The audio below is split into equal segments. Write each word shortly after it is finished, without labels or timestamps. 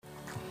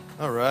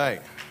All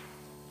right.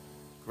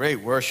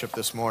 Great worship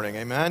this morning.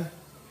 Amen.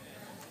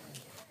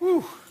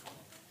 Whew.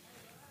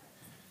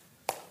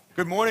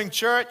 Good morning,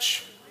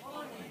 church.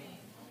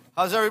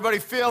 How's everybody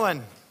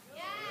feeling?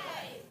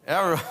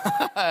 All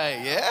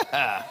right.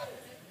 Yeah.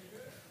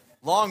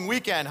 Long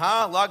weekend,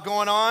 huh? A lot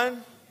going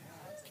on.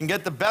 Can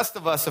get the best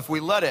of us if we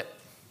let it.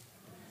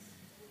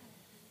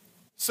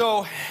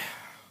 So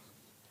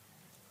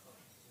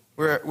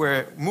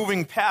we're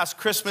moving past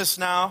Christmas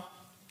now.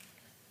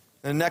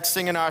 The next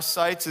thing in our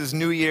sights is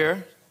New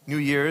Year's.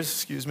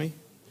 And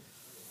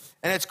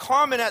it's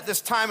common at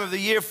this time of the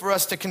year for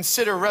us to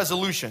consider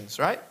resolutions,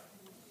 right?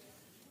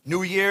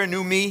 New year,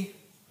 new me.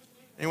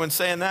 Anyone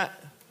saying that?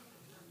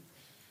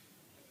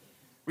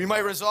 We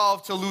might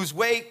resolve to lose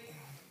weight,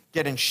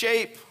 get in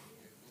shape,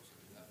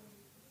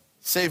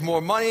 save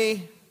more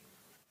money.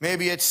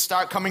 Maybe it's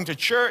start coming to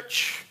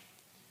church,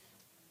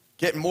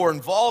 get more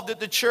involved at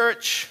the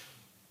church.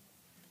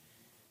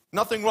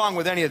 Nothing wrong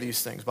with any of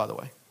these things, by the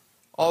way.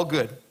 All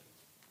good.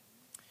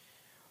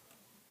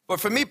 But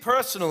for me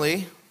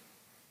personally,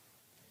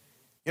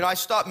 I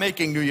stopped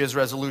making New Year's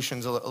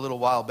resolutions a little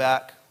while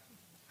back,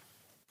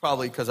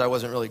 probably because I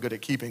wasn't really good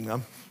at keeping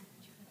them,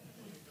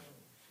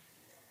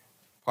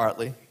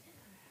 partly.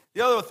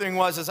 The other thing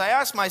was, I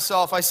asked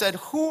myself, I said,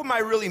 who am I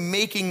really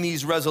making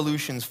these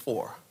resolutions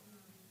for?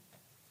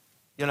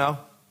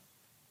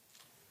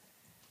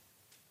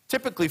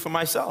 Typically for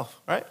myself,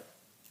 right?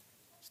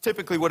 It's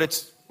typically what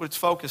it's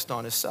focused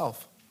on is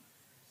self.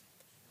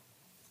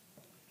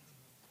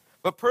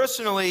 But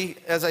personally,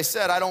 as I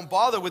said, I don't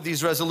bother with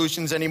these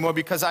resolutions anymore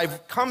because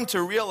I've come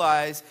to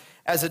realize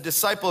as a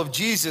disciple of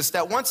Jesus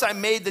that once I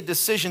made the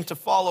decision to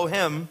follow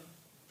him,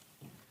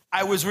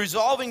 I was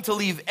resolving to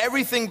leave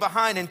everything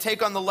behind and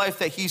take on the life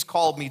that he's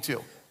called me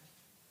to.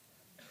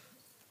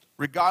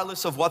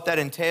 Regardless of what that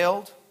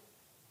entailed,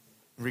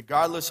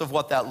 regardless of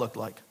what that looked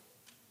like.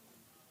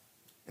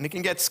 And it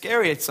can get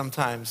scary at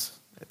times,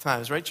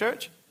 right,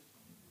 church?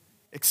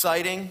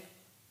 Exciting.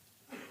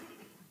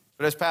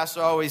 But as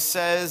Pastor always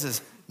says,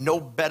 is no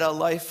better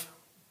life.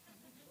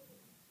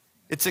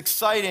 It's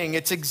exciting,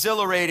 it's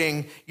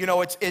exhilarating.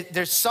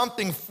 There's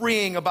something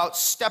freeing about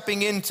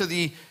stepping into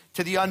the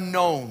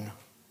unknown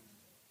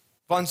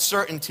of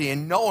uncertainty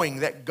and knowing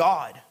that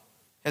God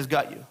has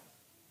got you.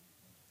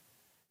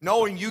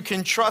 Knowing you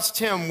can trust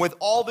him with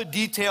all the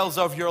details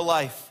of your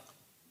life.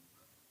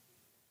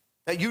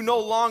 That you no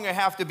longer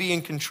have to be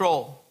in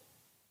control.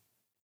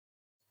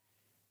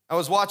 I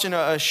was watching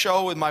a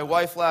show with my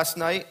wife last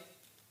night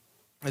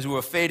as we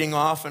were fading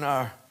off in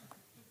our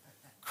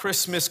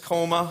Christmas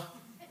coma.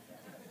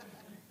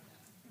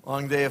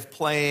 Long day of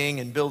playing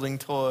and building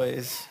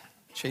toys,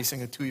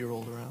 chasing a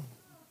 2-year-old around.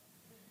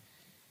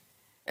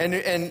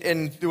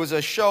 And there was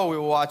a show we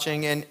were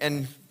watching,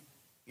 and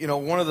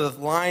one of the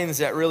lines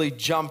that really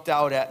jumped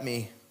out at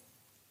me.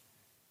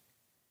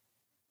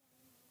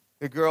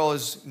 The girl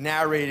is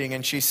narrating,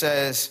 and she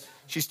says,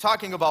 she's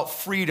talking about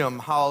freedom,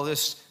 how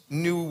this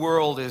new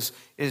world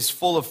is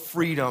full of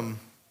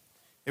freedom.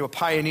 They were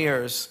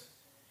pioneers.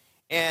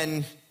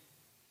 And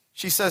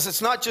she says,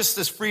 it's not just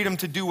this freedom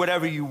to do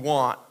whatever you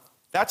want.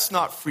 That's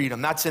not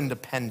freedom. That's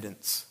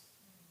independence.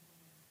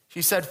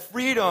 She said,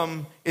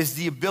 freedom is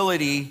the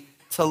ability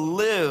to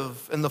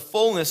live in the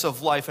fullness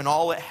of life and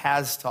all it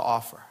has to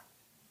offer.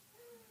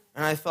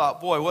 And I thought,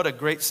 boy, what a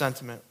great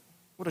sentiment.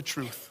 What a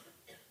truth.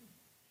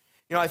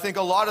 I think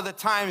a lot of the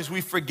times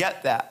we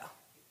forget that.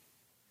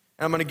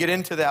 And I'm going to get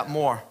into that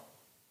more.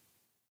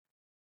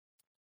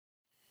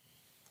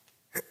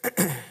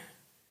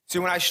 See,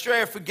 when I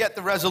stray or forget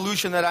the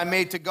resolution that I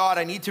made to God,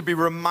 I need to be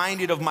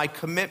reminded of my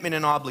commitment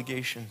and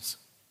obligations.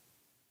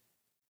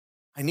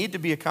 I need to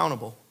be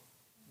accountable.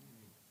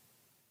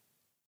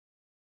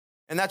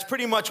 And that's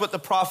pretty much what the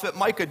prophet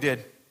Micah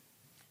did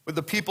with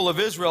the people of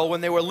Israel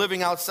when they were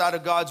living outside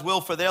of God's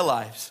will for their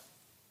lives.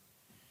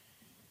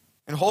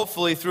 And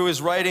hopefully through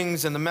his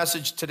writings and the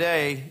message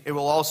today, it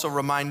will also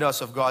remind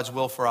us of God's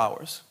will for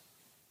ours.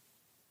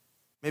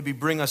 Maybe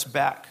bring us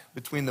back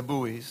between the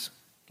buoys.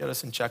 Get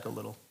us in check a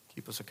little.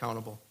 Keep us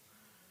accountable.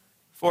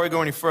 Before we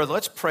go any further,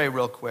 let's pray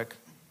real quick.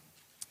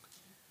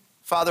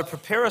 Father,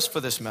 prepare us for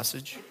this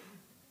message.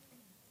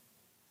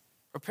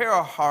 Prepare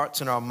our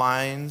hearts and our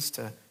minds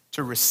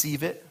to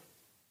receive it.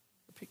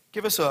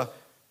 Give us a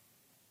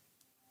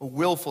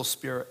willful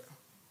spirit.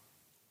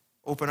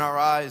 Open our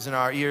eyes and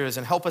our ears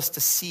and help us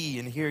to see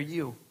and hear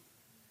you.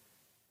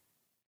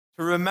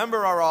 To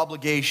remember our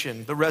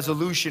obligation, the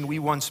resolution we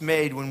once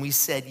made when we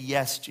said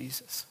yes,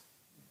 Jesus.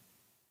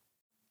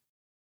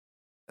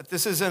 That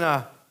this isn't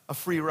a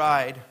free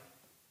ride.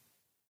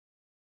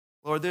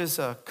 Lord, there's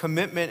a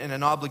commitment and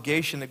an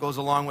obligation that goes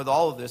along with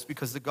all of this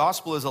because the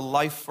gospel is a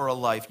life for a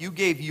life. You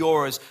gave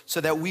yours so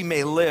that we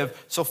may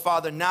live. So,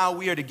 Father, now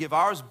we are to give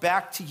ours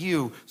back to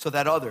you so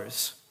that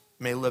others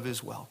may live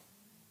as well.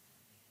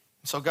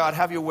 So, God,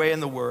 have your way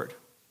in the word.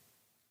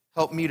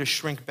 Help me to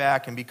shrink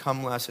back and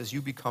become less as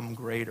you become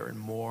greater and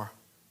more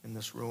in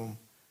this room.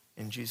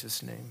 In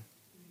Jesus' name,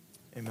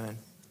 amen.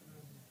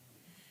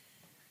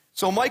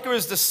 So Micah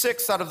is the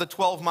 6th out of the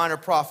 12 minor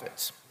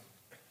prophets.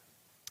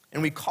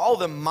 And we call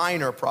them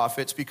minor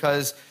prophets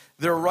because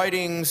their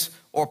writings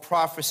or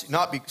prophecy,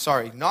 not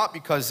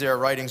because their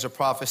writings or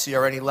prophecy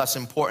are any less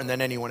important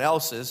than anyone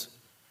else's,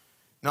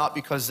 not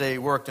because they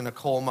worked in a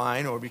coal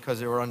mine or because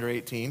they were under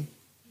 18,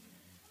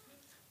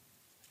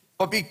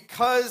 but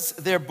because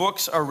their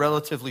books are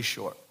relatively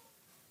short.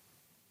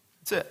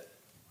 That's it.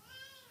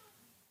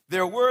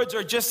 Their words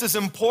are just as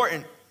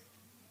important.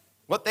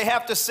 What they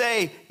have to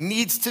say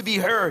needs to be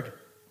heard.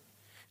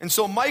 And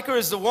so Micah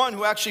is the one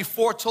who actually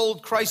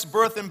foretold Christ's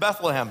birth in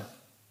Bethlehem.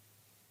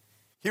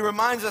 He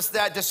reminds us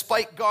that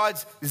despite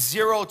God's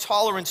zero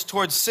tolerance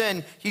towards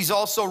sin, he's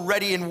also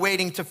ready and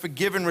waiting to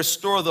forgive and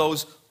restore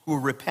those who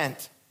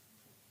repent.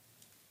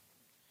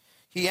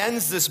 He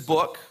ends this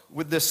book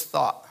with this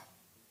thought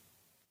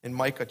in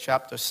Micah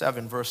chapter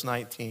 7, verse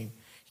 19.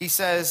 He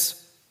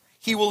says,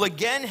 "He will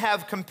again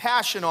have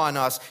compassion on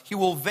us. He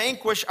will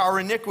vanquish our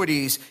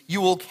iniquities. You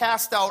will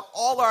cast out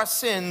all our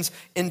sins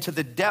into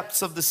the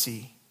depths of the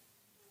sea."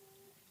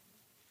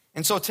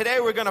 And so today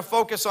we're going to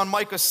focus on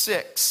Micah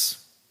 6.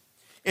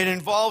 It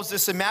involves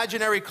this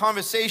imaginary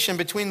conversation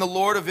between the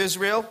Lord of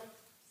Israel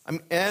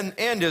and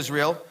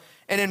Israel.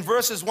 And in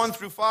verses 1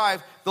 through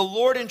 5, the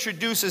Lord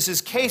introduces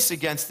his case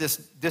against this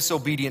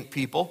disobedient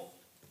people.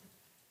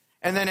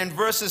 And then in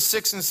verses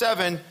 6 and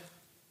 7,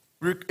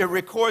 it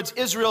records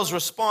Israel's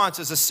response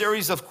as a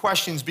series of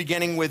questions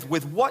beginning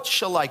with what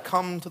shall I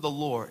come to the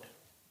Lord?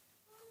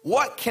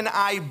 What can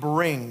I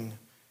bring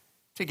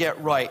to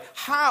get right?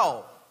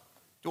 How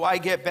do I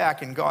get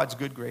back in God's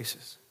good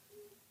graces?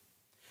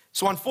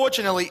 So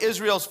unfortunately,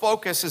 Israel's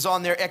focus is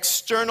on their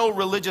external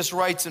religious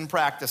rites and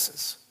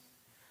practices.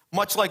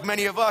 Much like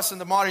many of us in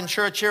the modern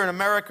church here in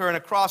America and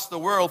across the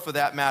world for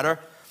that matter,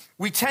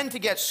 we tend to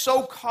get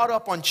so caught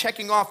up on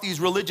checking off these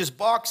religious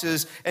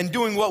boxes and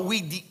doing what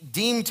we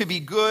deem to be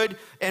good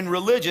and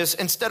religious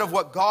instead of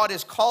what God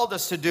has called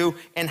us to do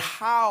and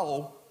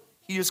how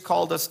he has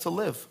called us to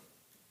live.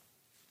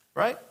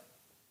 Right?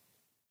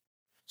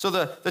 So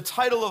the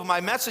title of my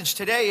message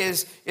today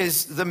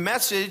is the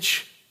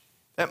message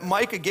that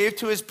Micah gave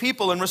to his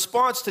people in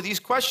response to these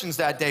questions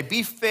that day.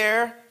 Be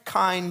fair,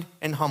 kind,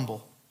 and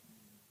humble.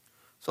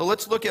 So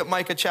let's look at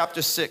Micah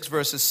chapter 6,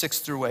 verses 6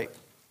 through 8.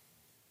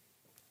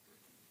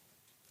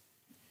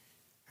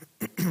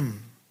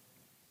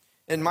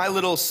 In my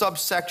little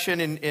subsection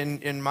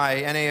in my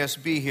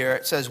NASB here,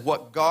 it says,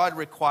 what God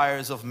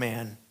requires of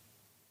man.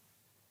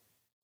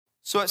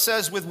 So it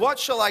says, with what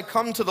shall I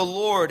come to the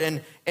Lord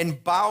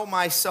and bow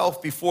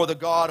myself before the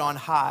God on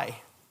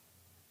high?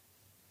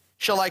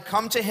 Shall I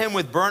come to him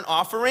with burnt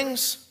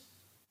offerings,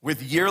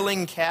 with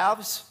yearling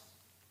calves?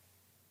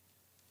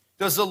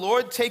 Does the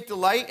Lord take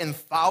delight in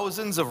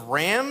thousands of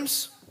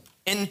rams,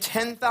 in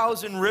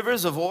 10,000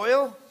 rivers of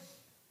oil?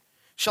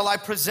 Shall I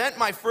present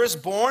my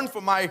firstborn for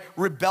my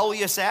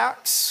rebellious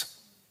acts,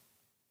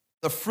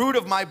 the fruit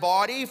of my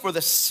body for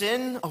the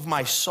sin of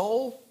my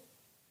soul?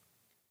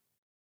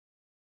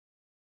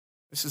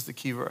 This is the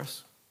key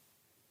verse.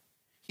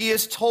 He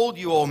has told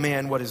you, O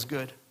man, what is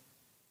good.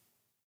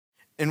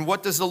 And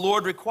what does the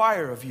Lord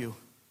require of you?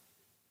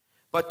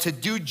 But to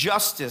do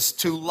justice,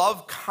 to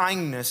love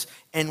kindness,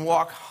 and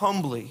walk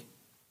humbly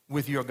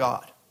with your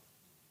God.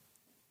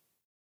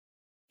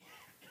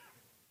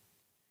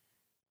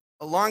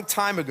 A long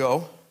time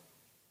ago,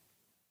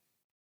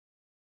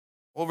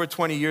 over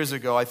 20 years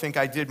ago, I think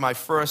I did my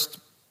first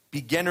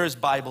beginner's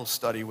Bible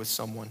study with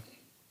someone.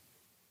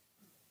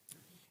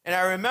 And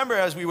I remember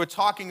as we were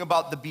talking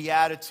about the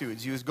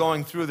Beatitudes, he was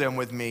going through them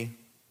with me.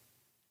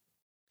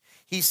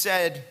 He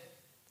said,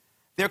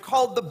 they're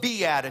called the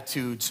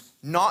Beatitudes,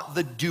 not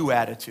the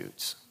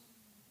Do-attitudes.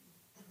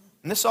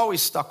 And this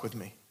always stuck with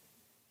me.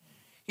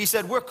 He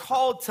said, we're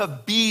called to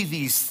be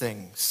these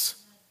things.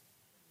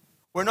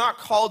 We're not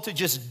called to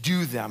just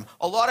do them.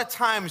 A lot of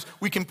times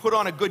we can put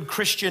on a good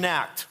Christian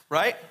act,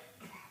 right?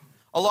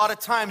 A lot of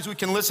times we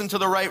can listen to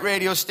the right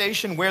radio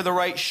station, wear the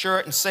right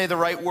shirt, and say the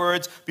right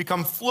words,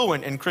 become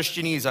fluent in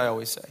Christianese, I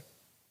always say.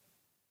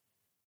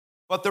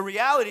 But the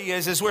reality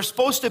is we're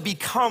supposed to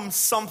become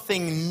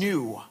something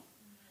new.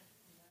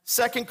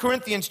 2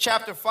 Corinthians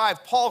chapter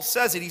 5, Paul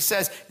says it. He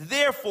says,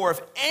 therefore,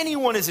 if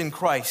anyone is in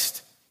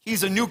Christ,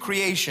 he's a new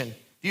creation.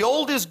 The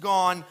old is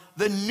gone,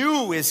 the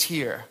new is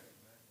here.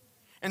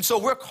 And so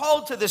we're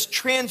called to this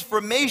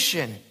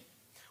transformation.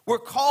 We're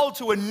called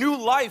to a new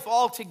life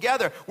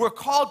altogether. We're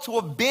called to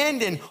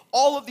abandon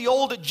all of the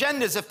old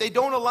agendas if they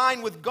don't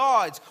align with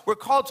God's. We're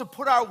called to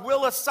put our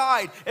will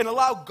aside and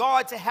allow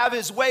God to have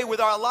his way with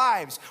our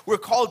lives. We're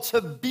called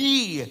to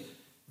be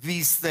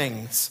these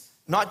things,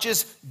 not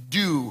just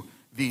do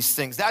these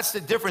things. That's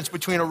the difference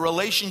between a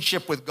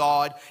relationship with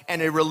God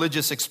and a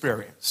religious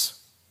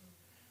experience.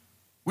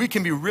 We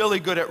can be really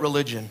good at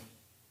religion.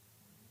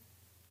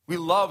 We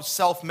love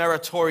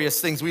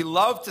self-meritorious things. We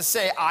love to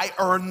say, I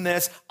earned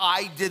this,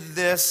 I did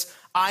this,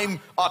 I'm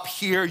up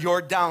here,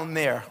 you're down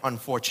there,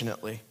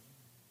 unfortunately.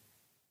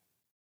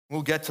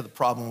 We'll get to the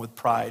problem with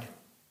pride.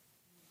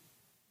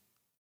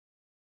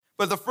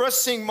 But the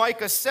first thing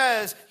Micah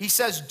says, he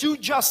says, do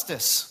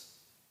justice.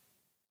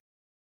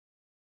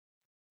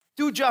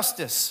 Do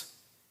justice.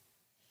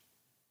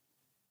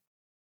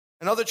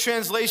 In other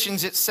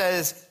translations, it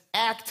says,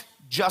 act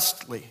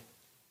justly.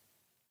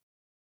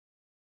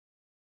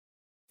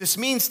 This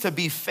means to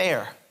be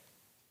fair.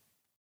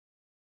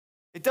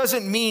 It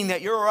doesn't mean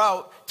that you're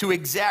out to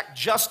exact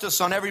justice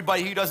on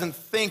everybody who doesn't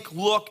think,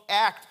 look,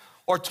 act,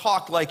 or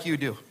talk like you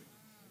do. Do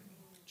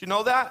you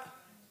know that?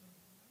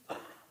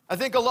 I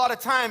think a lot of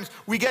times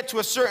we get to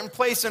a certain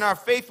place in our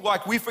faith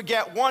walk, we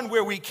forget, one,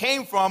 where we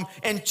came from,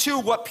 and two,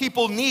 what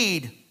people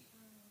need.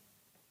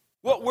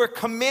 What we're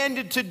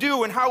commanded to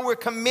do and how we're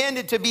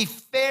commanded to be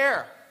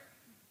fair.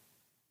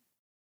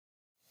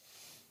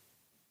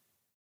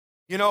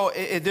 You know,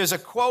 there's a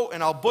quote,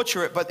 and I'll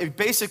butcher it, but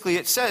basically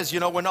it says, you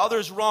know, when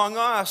others wrong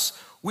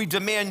us, we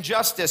demand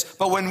justice,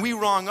 but when we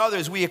wrong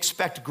others, we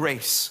expect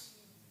grace.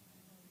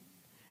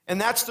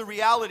 And that's the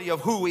reality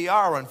of who we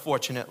are,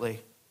 unfortunately.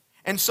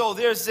 And so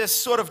there's this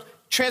sort of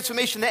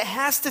transformation that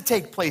has to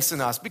take place in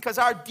us because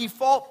our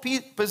default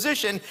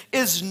position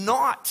is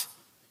not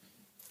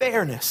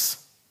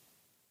fairness.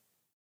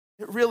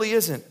 It really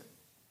isn't.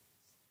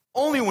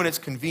 Only when it's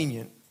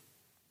convenient.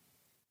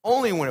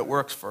 Only when it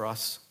works for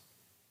us.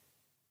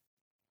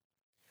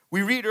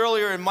 We read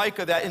earlier in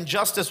Micah that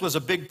injustice was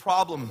a big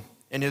problem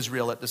in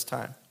Israel at this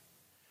time.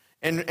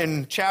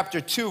 In chapter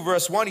 2,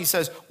 verse 1, he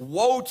says,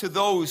 woe to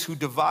those who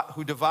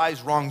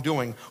devise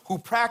wrongdoing, who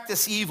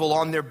practice evil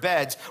on their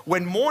beds.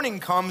 When morning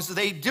comes,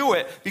 they do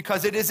it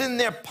because it is in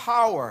their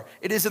power.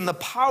 It is in the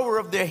power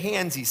of their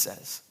hands, he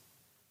says.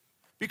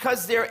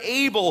 Because they're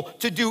able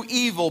to do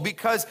evil,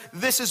 because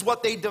this is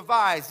what they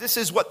devise, this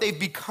is what they've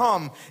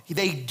become,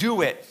 they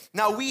do it.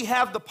 Now we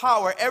have the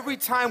power every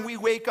time we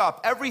wake up,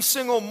 every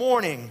single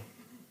morning,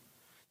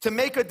 to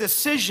make a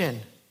decision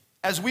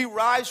as we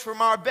rise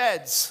from our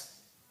beds.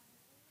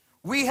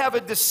 We have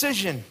a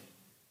decision.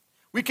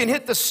 We can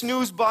hit the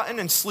snooze button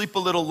and sleep a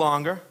little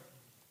longer.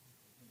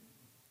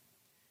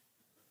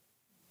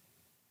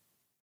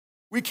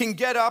 We can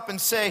get up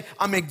and say,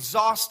 I'm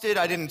exhausted,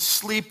 I didn't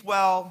sleep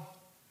well.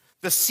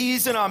 The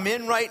season I'm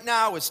in right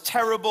now is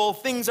terrible.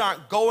 Things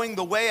aren't going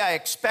the way I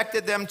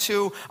expected them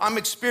to. I'm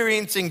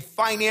experiencing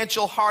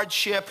financial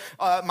hardship.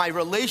 My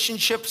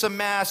relationship's a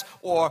mess.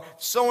 Or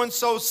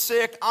so-and-so's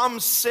sick. I'm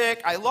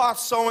sick. I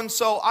lost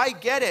so-and-so. I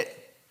get it.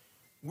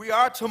 We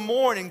are to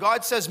mourn, and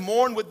God says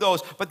mourn with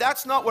those. But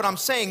that's not what I'm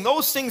saying.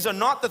 Those things are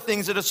not the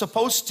things that are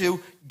supposed to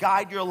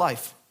guide your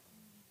life.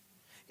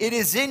 It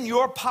is in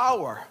your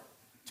power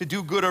to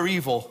do good or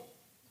evil.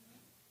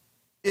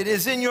 It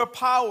is in your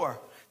power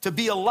to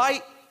be a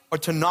light or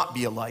to not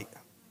be a light.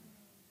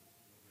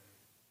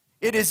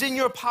 It is in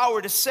your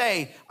power to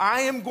say,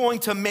 I am going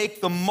to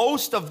make the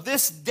most of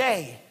this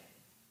day,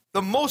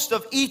 the most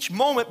of each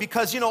moment,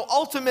 because,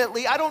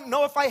 ultimately, I don't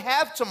know if I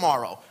have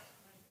tomorrow.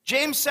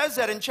 James says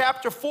that in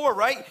chapter 4,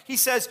 right? He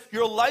says,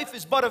 your life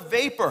is but a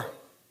vapor.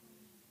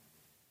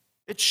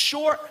 It's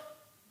short.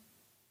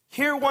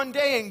 Here one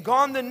day and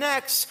gone the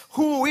next.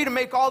 Who are we to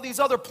make all these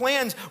other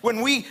plans when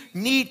we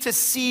need to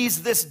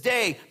seize this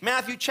day?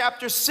 Matthew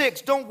chapter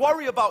 6, don't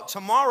worry about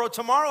tomorrow.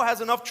 Tomorrow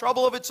has enough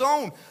trouble of its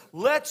own.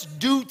 Let's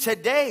do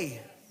today,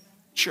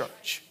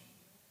 church.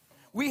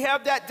 We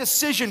have that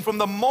decision from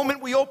the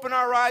moment we open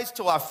our eyes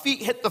till our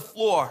feet hit the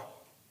floor.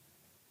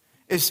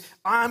 Is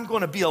I'm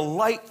going to be a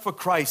light for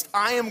Christ.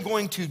 I am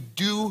going to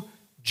do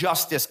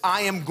justice.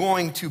 I am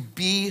going to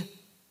be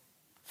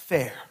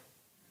fair.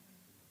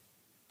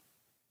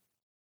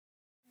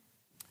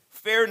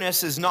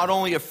 Fairness is not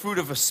only a fruit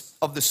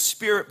of the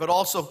Spirit, but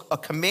also a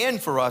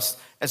command for us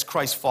as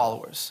Christ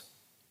followers.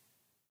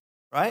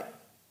 Right?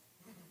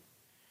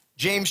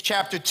 James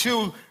chapter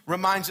 2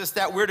 reminds us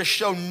that we're to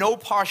show no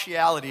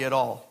partiality at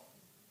all.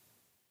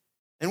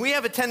 And we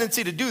have a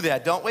tendency to do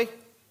that, don't we?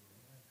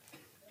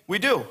 We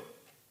do.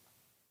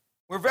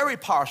 We're very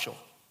partial.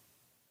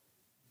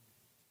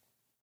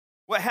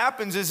 What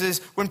happens is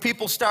when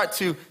people start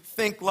to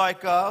think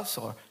like us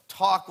or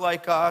talk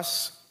like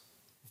us,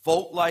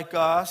 vote like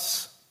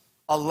us,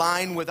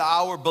 align with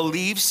our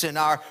beliefs and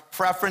our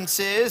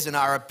preferences and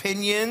our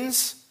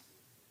opinions.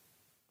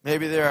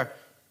 Maybe they're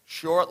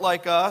short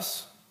like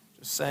us,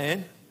 just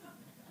saying.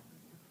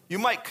 You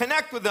might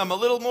connect with them a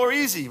little more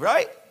easy,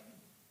 right?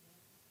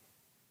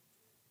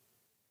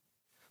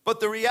 But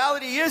the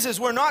reality is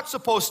we're not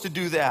supposed to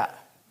do that.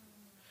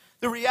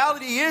 The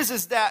reality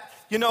is that,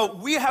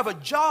 we have a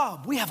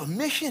job, we have a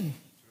mission.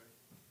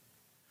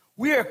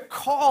 We are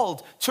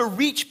called to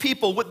reach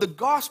people with the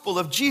gospel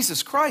of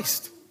Jesus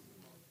Christ.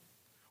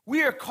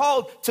 We are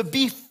called to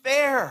be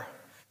fair,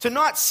 to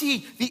not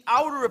see the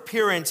outer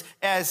appearance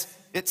as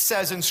it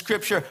says in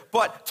Scripture,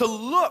 but to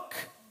look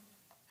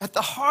at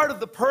the heart of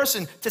the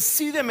person, to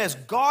see them as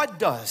God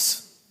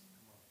does,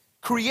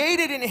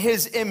 created in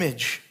His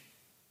image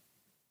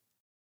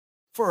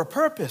for a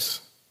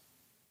purpose.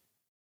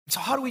 So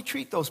how do we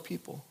treat those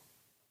people?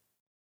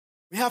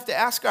 We have to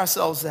ask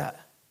ourselves that.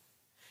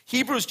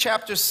 Hebrews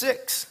chapter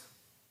 6,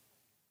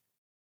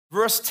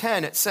 verse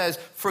 10, it says,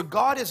 for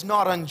God is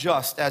not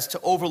unjust as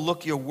to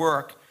overlook your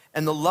work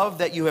and the love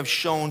that you have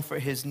shown for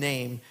His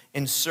name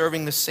in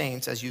serving the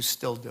saints as you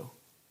still do.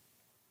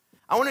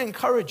 I want to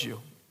encourage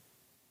you.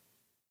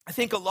 I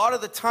think a lot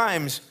of the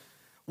times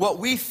what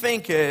we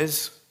think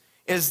is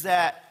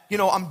that,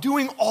 I'm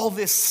doing all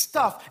this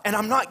stuff and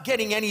I'm not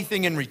getting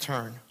anything in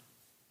return.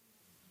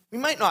 We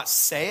might not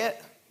say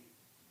it,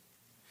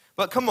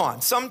 but come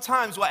on,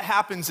 sometimes what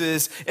happens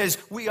is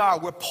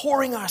we're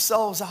pouring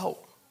ourselves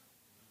out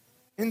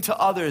into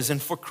others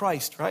and for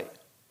Christ, right?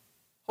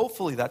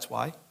 Hopefully that's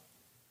why.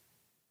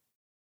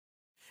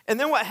 And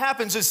then what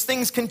happens is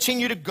things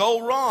continue to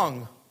go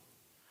wrong.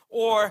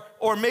 Or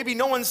maybe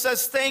no one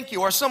says thank you,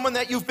 or someone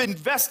that you've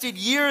invested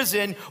years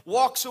in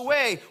walks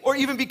away, or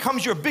even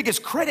becomes your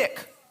biggest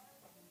critic.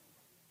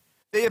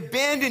 They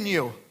abandon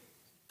you.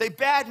 They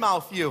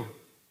badmouth you.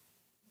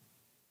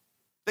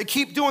 They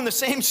keep doing the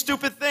same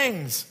stupid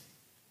things.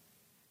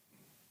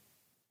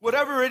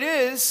 Whatever it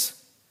is,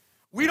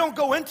 we don't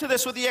go into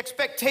this with the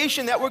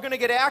expectation that we're going to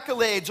get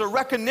accolades or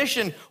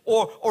recognition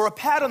or a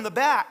pat on the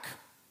back.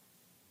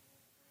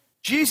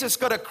 Jesus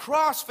got a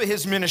cross for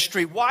his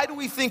ministry. Why do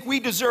we think we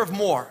deserve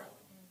more?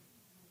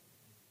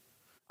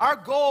 Our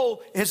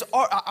goal is,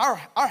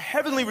 our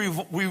heavenly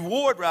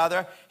reward,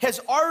 has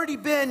already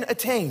been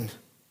attained.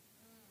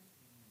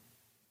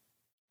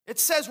 It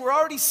says we're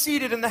already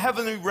seated in the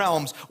heavenly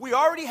realms. We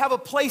already have a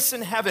place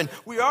in heaven.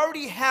 We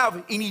already have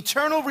an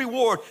eternal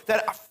reward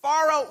that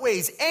far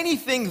outweighs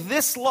anything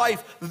this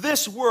life,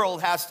 this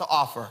world has to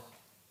offer.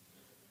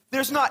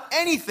 There's not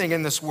anything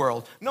in this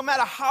world, no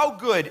matter how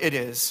good it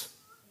is,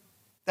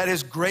 that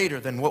is greater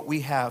than what we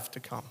have to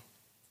come.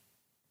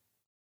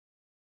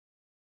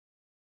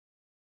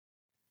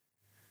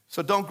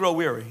 So don't grow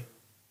weary.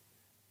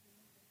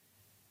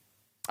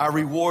 Our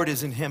reward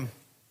is in him.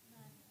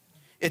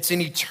 It's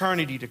in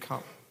eternity to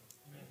come.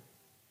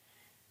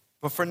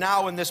 But for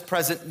now, in this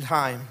present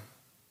time,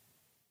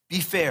 be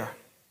fair.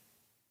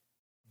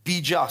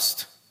 Be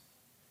just.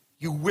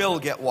 You will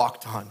get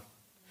walked on.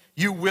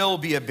 You will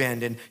be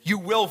abandoned. You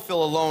will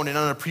feel alone and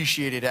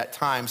unappreciated at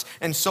times.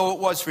 And so it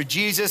was for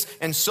Jesus,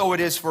 and so it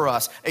is for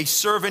us. A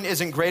servant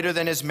isn't greater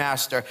than his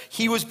master.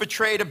 He was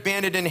betrayed,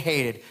 abandoned, and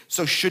hated.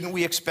 So shouldn't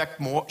we expect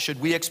more? Should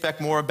we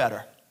expect more or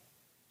better?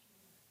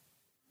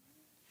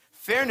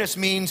 Fairness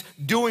means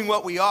doing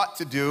what we ought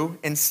to do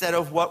instead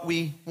of what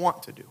we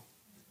want to do.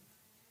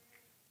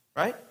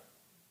 Right?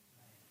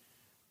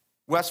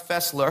 Wes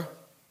Fessler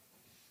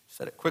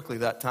said it quickly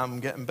that time. I'm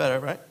getting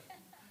better, right?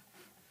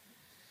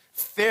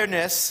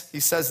 Fairness, he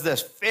says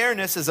this,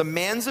 fairness is a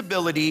man's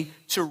ability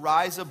to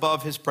rise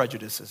above his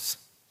prejudices.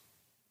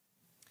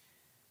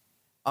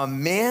 A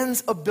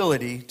man's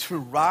ability to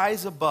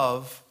rise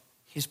above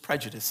his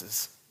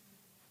prejudices.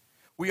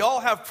 We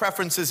all have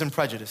preferences and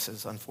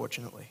prejudices,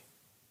 unfortunately.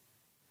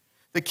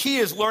 The key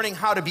is learning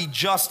how to be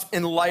just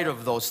in light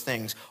of those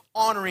things,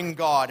 honoring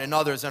God and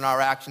others in our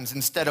actions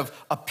instead of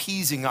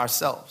appeasing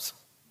ourselves.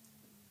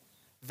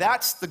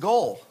 That's the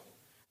goal.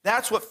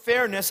 That's what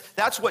fairness,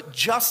 that's what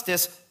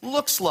justice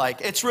looks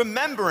like. It's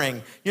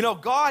remembering,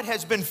 God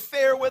has been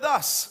fair with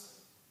us.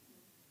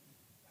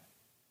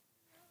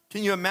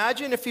 Can you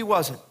imagine if he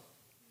wasn't?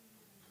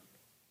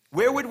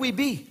 Where would we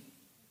be?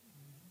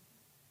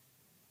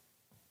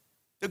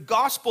 The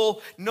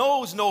gospel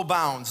knows no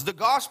bounds. The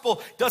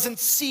gospel doesn't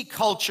see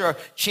culture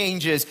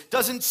changes,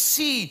 doesn't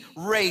see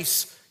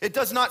race. It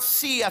does not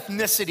see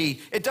ethnicity.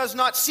 It does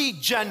not see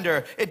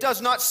gender. It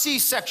does not see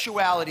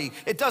sexuality.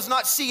 It does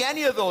not see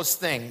any of those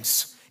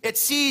things. It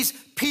sees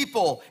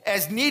people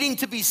as needing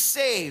to be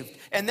saved.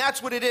 And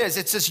that's what it is.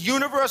 It's this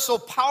universal,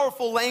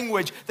 powerful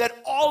language that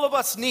all of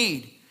us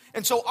need.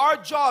 And so our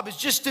job is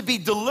just to be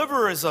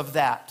deliverers of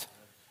that.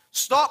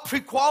 Stop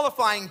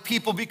pre-qualifying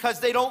people because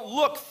they don't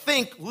look,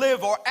 think,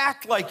 live, or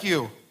act like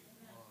you.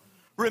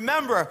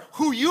 Remember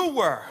who you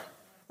were.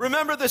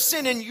 Remember the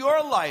sin in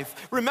your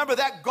life. Remember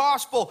that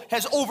gospel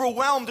has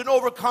overwhelmed and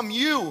overcome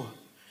you.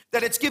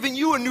 That it's given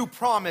you a new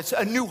promise,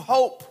 a new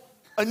hope,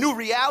 a new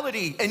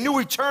reality, a new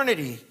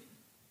eternity.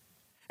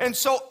 And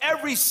so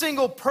every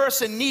single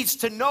person needs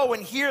to know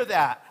and hear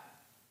that.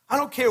 I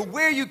don't care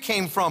where you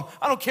came from.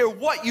 I don't care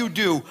what you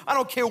do. I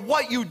don't care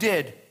what you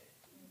did.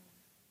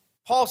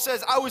 Paul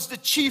says, I was the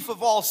chief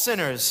of all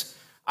sinners.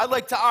 I'd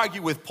like to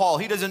argue with Paul.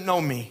 He doesn't know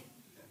me.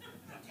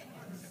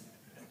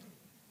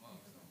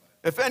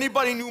 If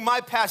anybody knew my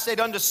past,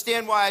 they'd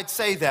understand why I'd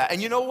say that.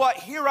 And you know what?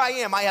 Here I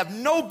am. I have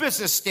no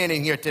business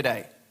standing here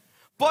today.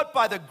 But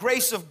by the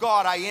grace of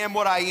God, I am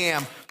what I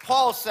am.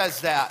 Paul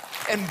says that.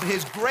 And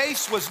his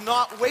grace was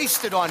not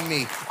wasted on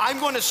me. I'm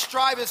going to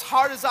strive as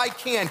hard as I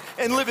can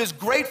and live as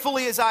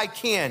gratefully as I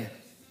can.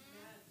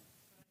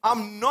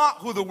 I'm not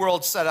who the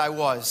world said I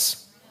was.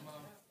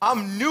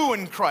 I'm new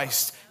in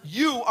Christ.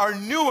 You are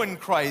new in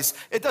Christ.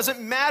 It doesn't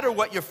matter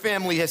what your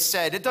family has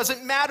said. It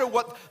doesn't matter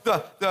what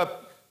the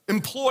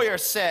employer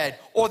said,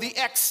 or the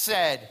ex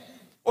said,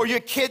 or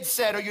your kid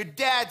said, or your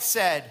dad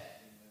said.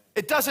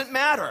 It doesn't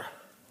matter.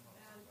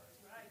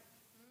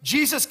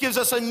 Jesus gives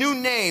us a new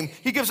name.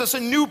 He gives us a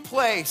new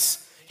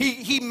place.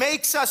 He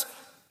makes us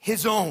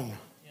his own.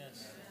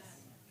 Yes.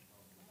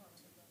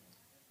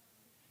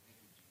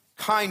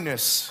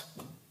 Kindness,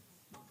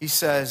 he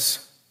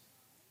says.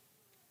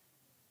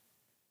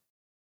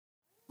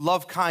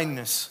 Love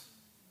kindness.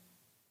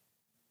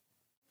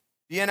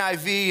 The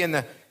NIV and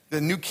the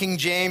the New King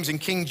James and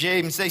King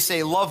James, they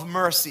say love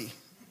mercy.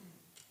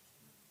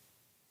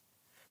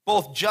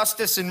 Both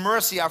justice and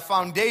mercy are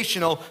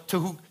foundational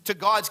to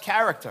God's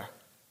character.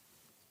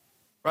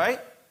 Right?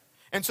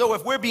 And so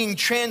if we're being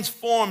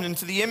transformed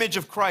into the image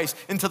of Christ,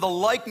 into the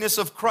likeness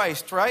of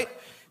Christ, right?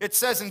 It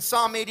says in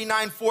Psalm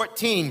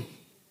 89:14,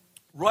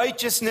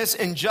 righteousness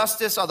and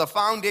justice are the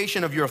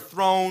foundation of your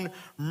throne.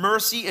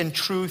 Mercy and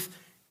truth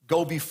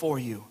go before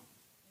you.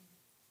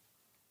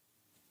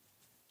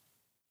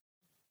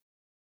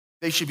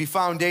 They should be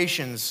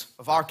foundations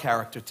of our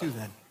character too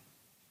then.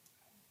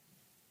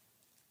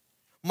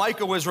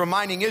 Micah was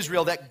reminding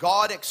Israel that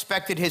God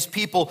expected his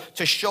people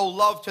to show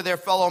love to their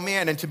fellow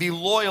man and to be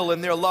loyal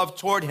in their love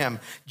toward him,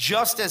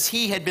 just as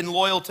he had been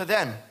loyal to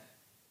them.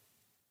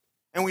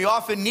 And we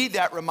often need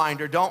that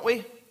reminder, don't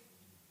we?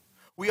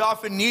 We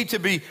often need to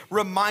be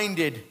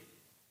reminded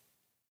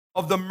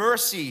of the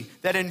mercy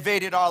that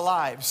invaded our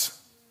lives.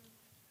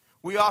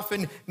 We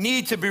often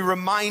need to be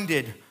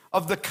reminded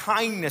of the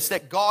kindness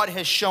that God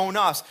has shown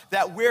us,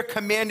 that we're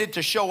commanded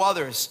to show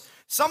others.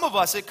 Some of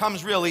us, it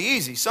comes really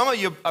easy. Some of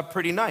you are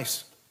pretty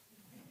nice.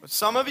 But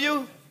some of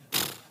you,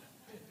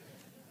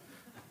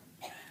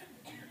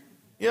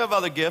 you have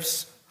other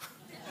gifts.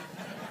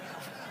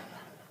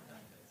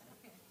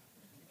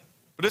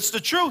 But it's the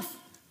truth.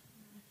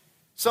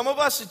 Some of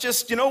us, it's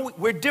just,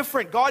 we're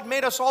different. God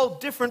made us all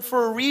different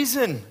for a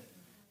reason.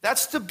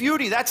 That's the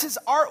beauty. That's his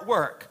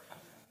artwork.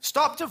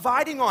 Stop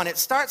dividing on it.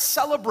 Start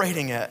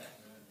celebrating it.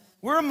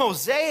 We're a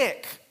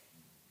mosaic.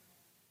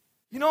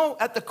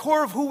 At the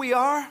core of who we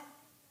are,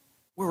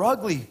 we're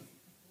ugly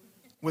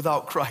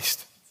without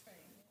Christ.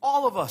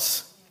 All of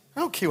us.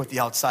 I don't care what the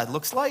outside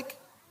looks like.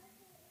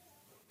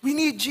 We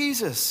need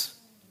Jesus.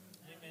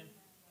 Amen.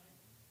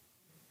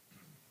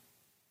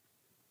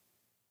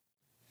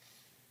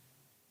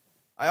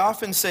 I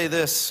often say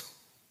this,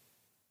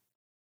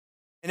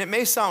 and it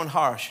may sound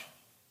harsh,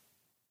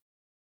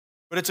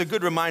 but it's a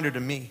good reminder to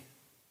me,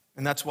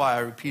 and that's why I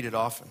repeat it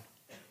often.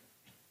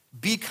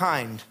 Be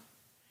kind,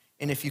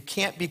 and if you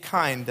can't be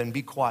kind, then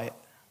be quiet.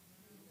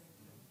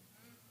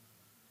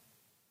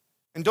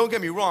 And don't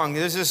get me wrong,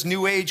 there's this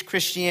New Age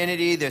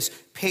Christianity, this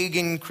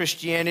pagan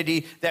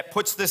Christianity that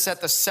puts this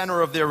at the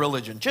center of their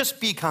religion. Just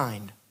be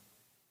kind.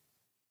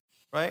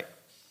 Right?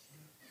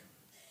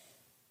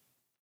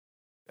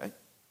 Okay.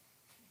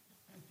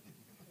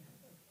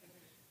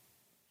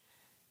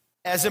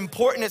 As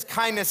important as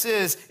kindness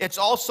is, it's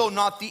also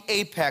not the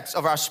apex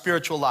of our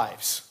spiritual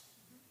lives.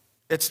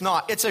 It's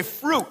not. It's a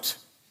fruit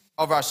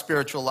of our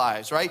spiritual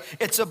lives, right?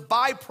 It's a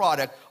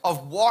byproduct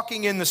of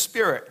walking in the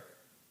Spirit.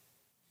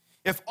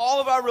 If all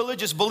of our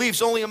religious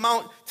beliefs only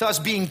amount to us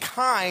being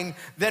kind,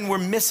 then we're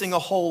missing a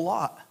whole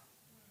lot.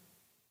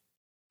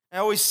 I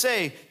always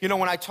say,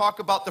 when I talk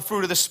about the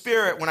fruit of the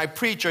Spirit, when I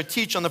preach or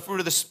teach on the fruit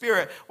of the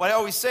Spirit, what I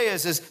always say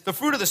is the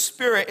fruit of the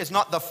Spirit is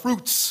not the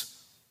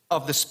fruits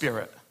of the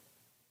Spirit.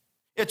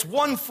 It's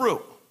one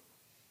fruit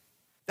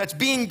that's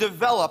being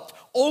developed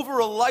over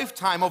a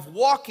lifetime of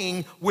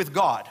walking with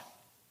God.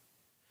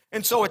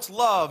 And so it's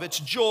love,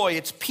 it's joy,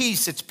 it's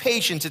peace, it's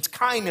patience, it's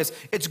kindness,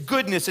 it's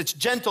goodness, it's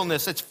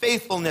gentleness, it's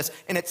faithfulness,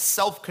 and it's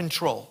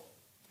self-control.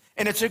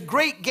 And it's a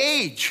great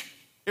gauge.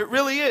 It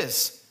really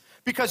is.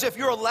 Because if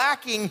you're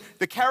lacking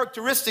the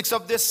characteristics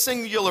of this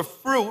singular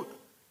fruit,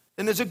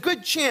 then there's a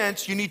good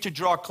chance you need to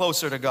draw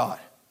closer to God.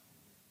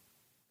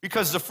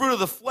 Because the fruit of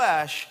the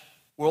flesh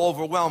will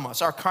overwhelm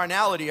us. Our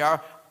carnality,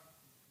 our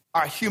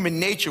human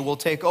nature will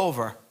take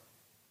over.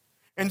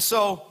 And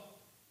so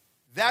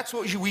that's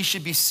what we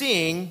should be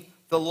seeing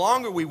the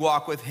longer we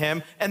walk with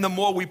him and the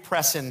more we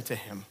press into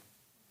him.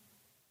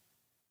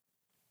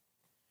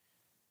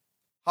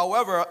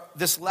 However,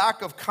 this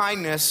lack of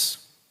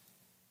kindness,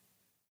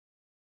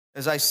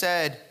 as I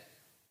said,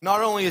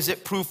 not only is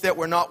it proof that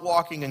we're not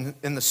walking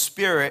in the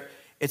Spirit,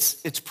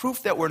 it's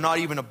proof that we're not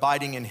even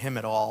abiding in him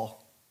at all.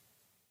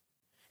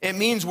 It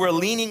means we're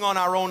leaning on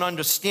our own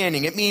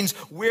understanding. It means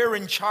we're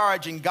in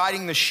charge and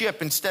guiding the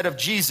ship instead of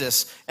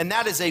Jesus. And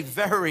that is a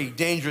very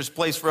dangerous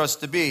place for us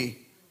to be.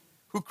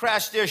 Who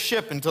crashed their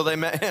ship until they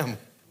met him?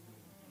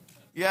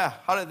 Yeah,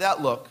 how did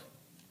that look?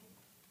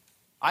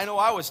 I know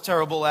I was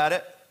terrible at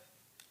it.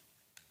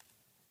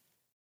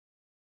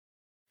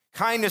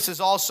 Kindness is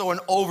also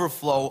an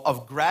overflow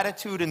of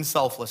gratitude and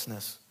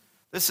selflessness.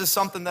 This is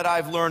something that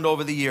I've learned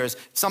over the years,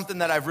 something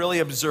that I've really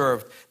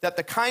observed, that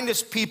the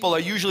kindest people are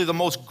usually the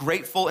most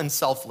grateful and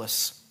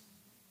selfless.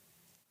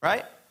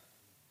 Right?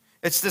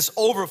 It's this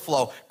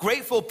overflow.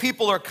 Grateful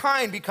people are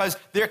kind because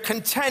they're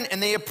content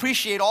and they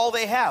appreciate all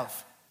they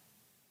have.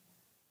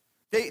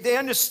 They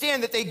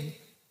understand that they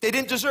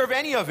didn't deserve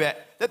any of it,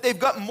 that they've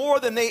got more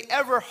than they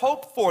ever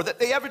hoped for, that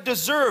they ever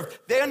deserved.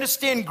 They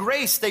understand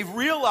grace. They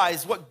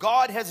realize what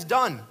God has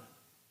done.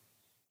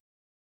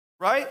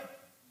 Right?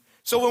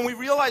 So when we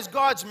realize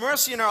God's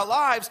mercy in our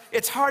lives,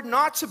 it's hard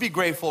not to be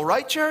grateful,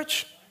 right,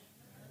 church?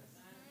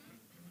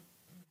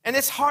 And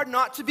it's hard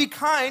not to be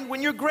kind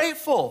when you're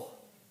grateful.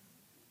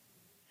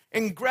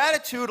 And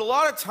gratitude, a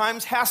lot of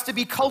times, has to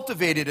be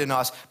cultivated in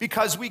us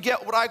because we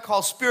get what I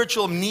call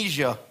spiritual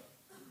amnesia.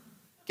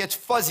 Gets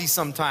fuzzy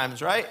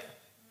sometimes, right?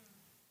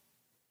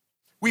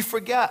 We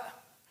forget.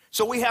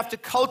 So we have to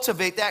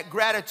cultivate that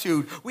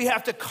gratitude. We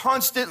have to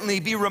constantly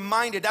be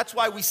reminded. That's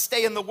why we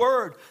stay in the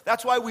Word.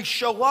 That's why we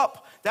show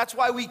up. That's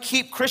why we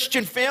keep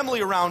Christian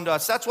family around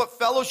us. That's what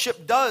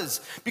fellowship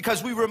does,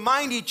 because we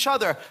remind each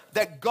other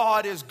that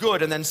God is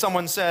good. And then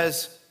someone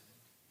says,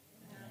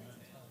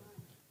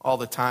 all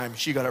the time.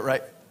 She got it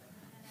right.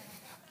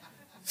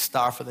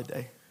 Star for the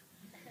day.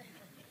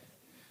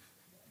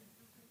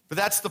 But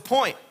that's the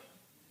point.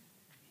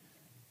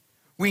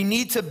 We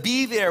need to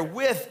be there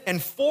with and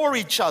for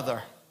each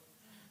other.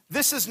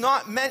 This is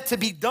not meant to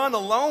be done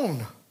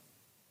alone.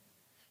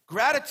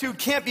 Gratitude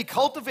can't be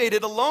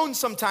cultivated alone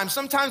sometimes.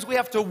 Sometimes we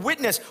have to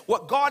witness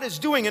what God is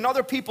doing in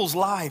other people's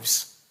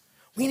lives.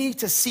 We need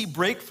to see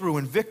breakthrough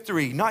and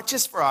victory, not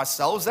just for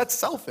ourselves. That's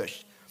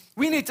selfish.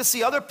 We need to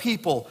see other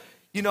people,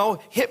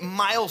 hit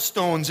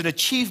milestones and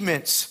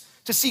achievements,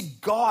 to see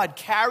God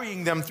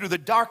carrying them through the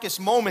darkest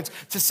moments,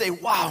 to say,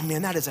 wow,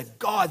 man, that is a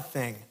God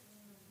thing.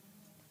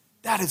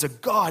 That is a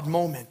God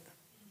moment.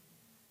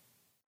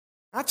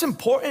 That's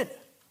important.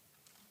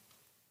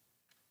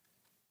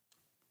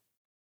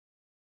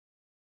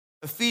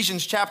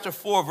 Ephesians chapter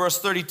 4, verse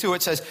 32,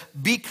 it says,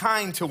 be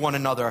kind to one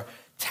another,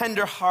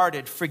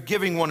 tender-hearted,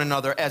 forgiving one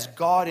another, as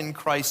God in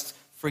Christ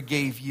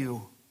forgave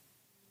you.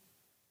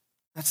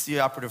 That's the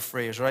operative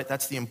phrase, right?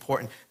 That's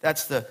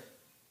the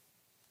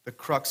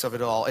crux of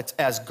it all. It's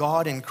as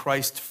God in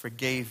Christ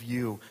forgave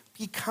you.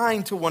 Be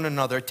kind to one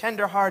another,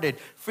 tender-hearted,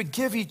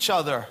 forgive each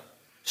other.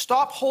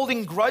 Stop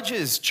holding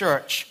grudges,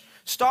 church.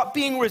 Stop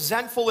being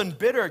resentful and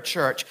bitter,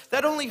 church.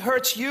 That only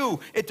hurts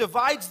you. It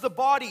divides the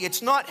body.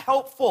 It's not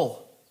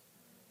helpful.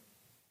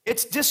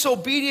 It's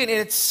disobedient and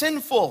it's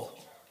sinful.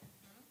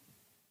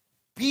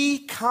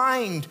 Be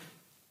kind.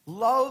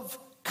 Love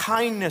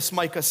kindness,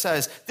 Micah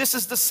says. This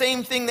is the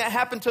same thing that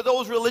happened to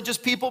those religious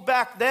people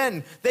back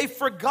then. They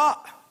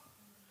forgot.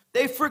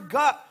 They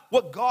forgot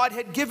what God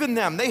had given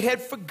them. They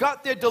had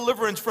forgot their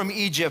deliverance from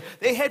Egypt.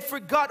 They had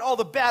forgot all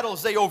the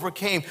battles they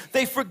overcame.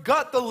 They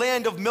forgot the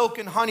land of milk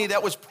and honey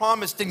that was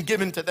promised and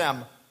given to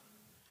them.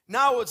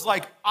 Now it's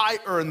like, I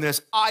earned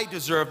this. I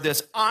deserve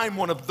this. I'm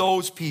one of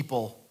those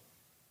people.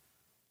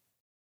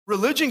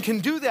 Religion can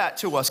do that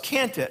to us,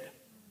 can't it?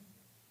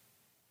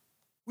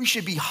 We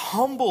should be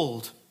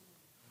humbled.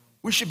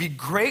 We should be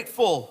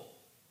grateful.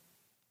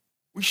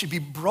 We should be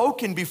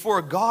broken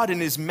before God in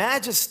His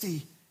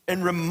majesty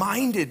and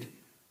reminded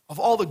of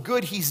all the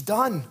good He's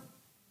done.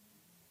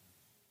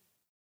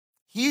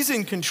 He's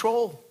in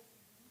control.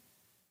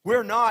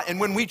 We're not. And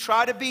when we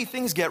try to be,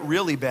 things get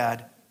really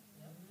bad.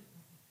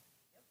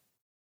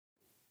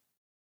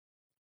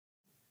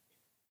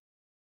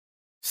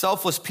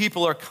 Selfless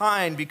people are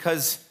kind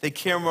because they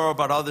care more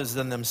about others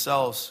than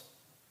themselves.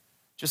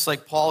 Just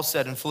like Paul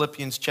said in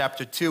Philippians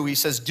chapter 2, he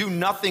says, do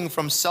nothing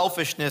from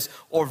selfishness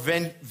or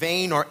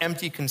vain or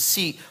empty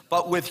conceit,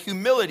 but with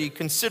humility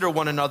consider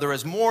one another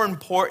as more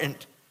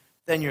important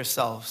than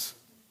yourselves.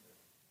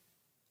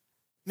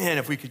 Man,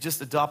 if we could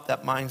just adopt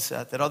that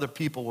mindset that other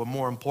people were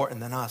more important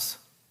than us.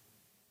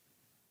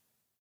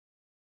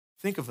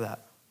 Think of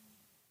that.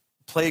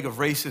 The plague of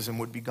racism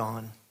would be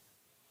gone.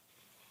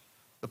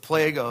 The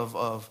plague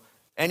of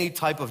any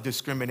type of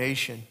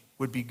discrimination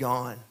would be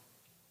gone.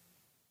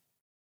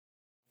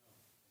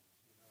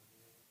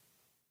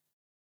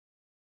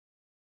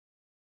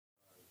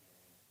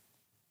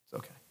 It's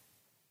okay.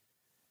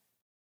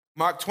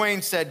 Mark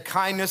Twain said,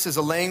 kindness is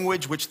a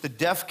language which the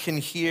deaf can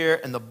hear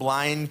and the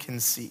blind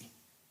can see.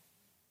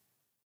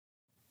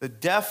 The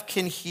deaf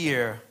can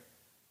hear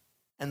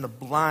and the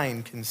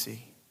blind can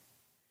see.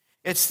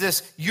 It's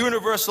this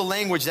universal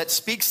language that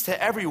speaks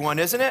to everyone,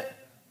 isn't it?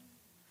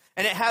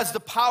 And it has the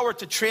power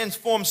to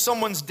transform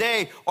someone's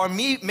day or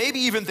maybe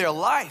even their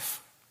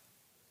life.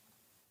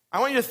 I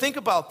want you to think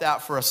about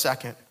that for a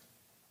second.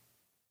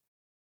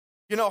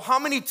 How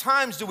many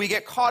times do we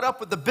get caught up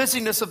with the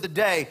busyness of the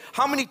day?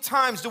 How many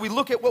times do we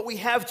look at what we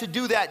have to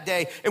do that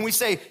day and we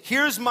say,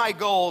 here's my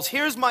goals,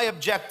 here's my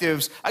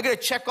objectives. I got to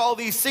check all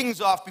these things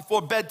off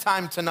before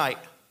bedtime tonight.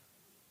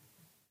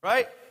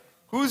 Right?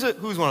 Who's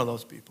one of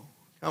those people?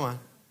 Come on.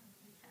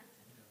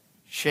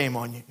 Shame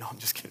on you. No, I'm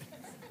just kidding.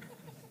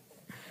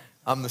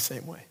 I'm the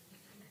same way.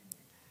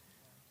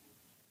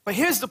 But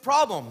here's the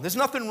problem. There's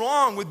nothing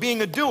wrong with being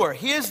a doer.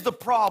 Here's the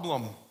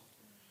problem.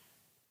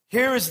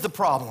 Here is the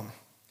problem.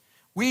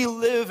 We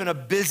live in a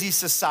busy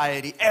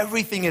society.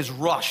 Everything is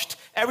rushed.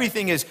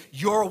 Everything is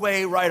your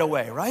way right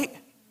away, right?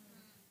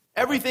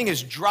 Everything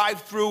is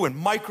drive-through and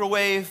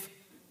microwave.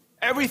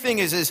 Everything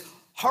is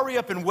hurry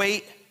up and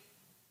wait.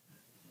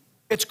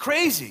 It's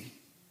crazy.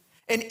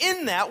 And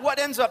in that, what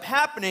ends up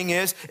happening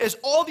is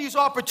all these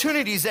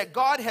opportunities that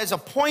God has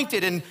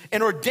appointed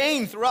and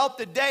ordained throughout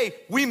the day,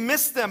 we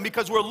miss them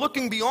because we're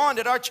looking beyond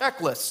at our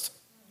checklist.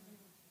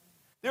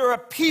 There are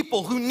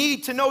people who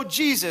need to know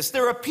Jesus.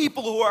 There are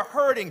people who are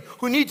hurting,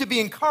 who need to be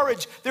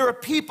encouraged. There are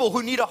people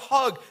who need a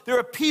hug. There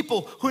are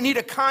people who need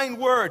a kind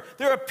word.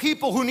 There are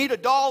people who need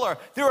 $1.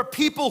 There are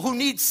people who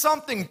need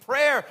something,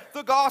 prayer,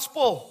 the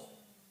gospel.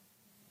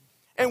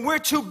 and we're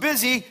too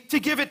busy to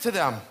give it to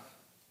them.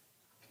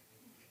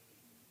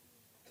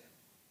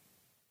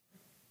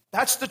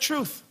 That's the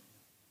truth.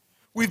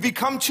 We've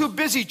become too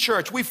busy,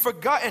 church. We've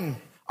forgotten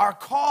our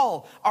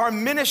call, our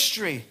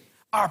ministry,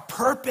 our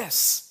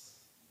purpose.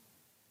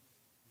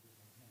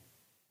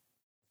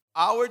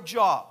 Our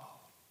job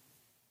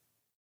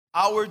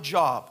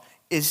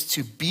is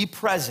to be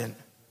present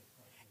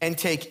and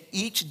take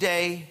each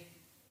day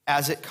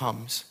as it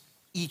comes,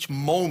 each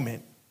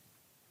moment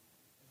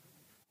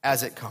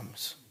as it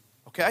comes.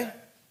 Okay?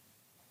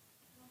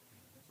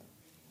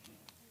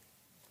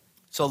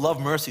 So love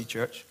mercy,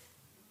 church.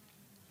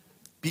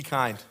 Be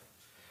kind.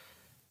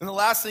 And the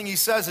last thing he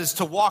says is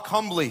to walk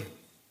humbly.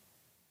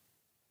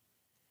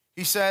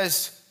 He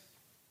says,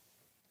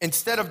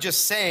 instead of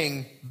just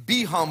saying,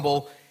 be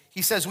humble,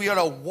 he says we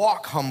ought to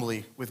walk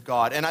humbly with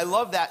God. And I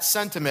love that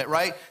sentiment,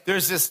 right?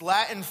 There's this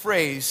Latin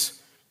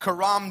phrase,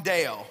 coram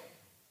Deo.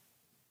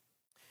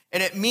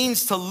 And it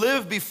means to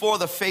live before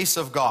the face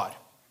of God.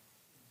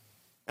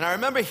 And I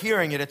remember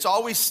hearing it. It's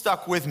always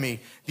stuck with me,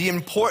 the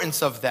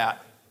importance of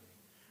that,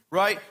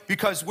 right?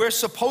 Because we're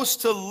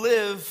supposed to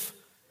live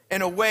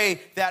in a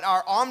way that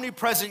our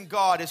omnipresent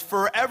God is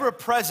forever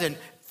present,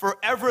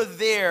 forever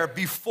there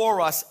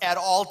before us at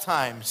all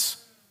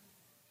times.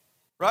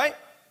 Right?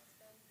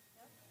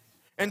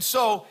 And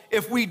so,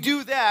 if we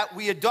do that,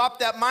 we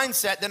adopt that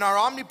mindset, then our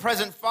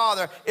omnipresent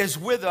Father is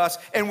with us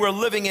and we're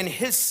living in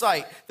His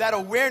sight. That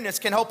awareness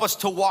can help us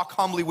to walk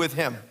humbly with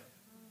Him.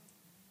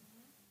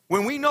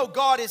 When we know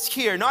God is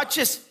here, not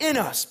just in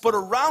us, but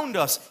around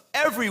us,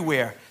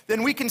 everywhere,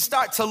 then we can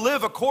start to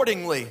live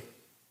accordingly.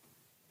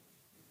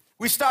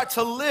 We start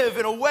to live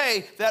in a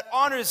way that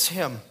honors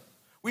Him.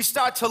 We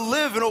start to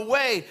live in a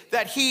way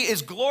that He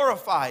is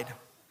glorified.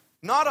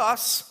 Not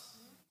us,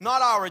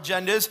 not our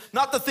agendas,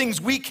 not the things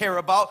we care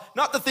about,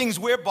 not the things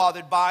we're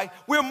bothered by.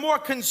 We're more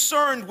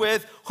concerned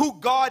with who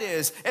God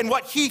is and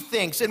what He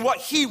thinks and what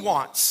He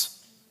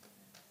wants.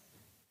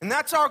 And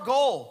that's our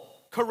goal.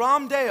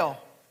 Coram Deo.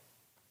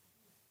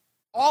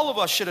 All of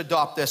us should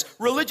adopt this.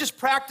 Religious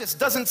practice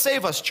doesn't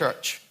save us,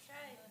 church.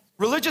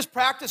 Religious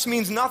practice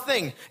means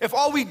nothing. If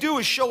all we do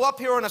is show up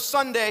here on a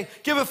Sunday,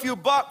 give a few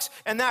bucks,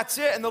 and that's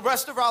it, and the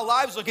rest of our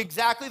lives look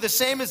exactly the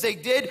same as they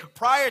did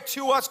prior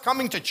to us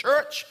coming to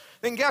church,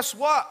 then guess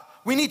what?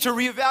 We need to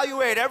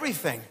reevaluate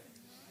everything.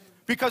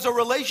 Because a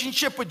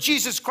relationship with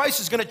Jesus Christ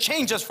is going to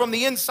change us from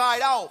the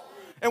inside out.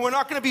 And we're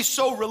not going to be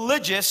so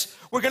religious.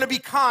 We're going to be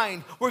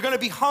kind. We're going to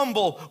be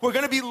humble. We're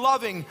going to be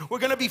loving. We're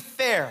going to be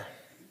fair.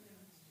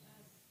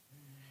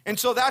 And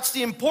so that's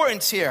the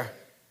importance here.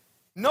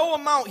 No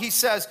amount, he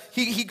says,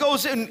 he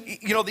goes in,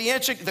 the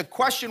answer, the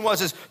question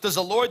was, does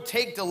the Lord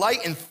take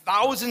delight in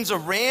thousands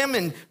of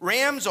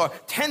rams or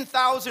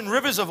 10,000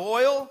 rivers of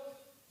oil?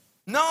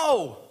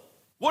 No.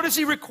 What does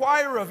He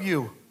require of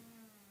you?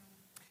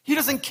 He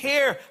doesn't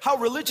care how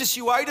religious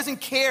you are. He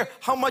doesn't care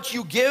how much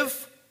you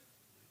give.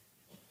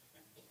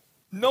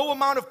 No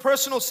amount of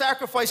personal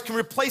sacrifice can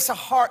replace a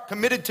heart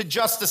committed to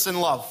justice and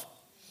love.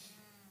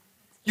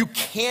 You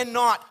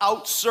cannot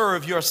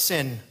outserve your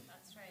sin.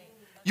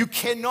 You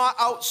cannot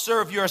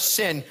outserve your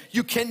sin.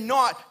 You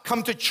cannot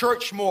come to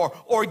church more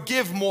or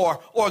give more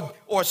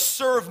or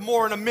serve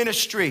more in a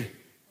ministry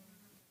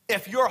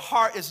if your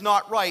heart is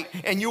not right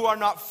and you are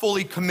not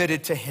fully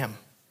committed to Him.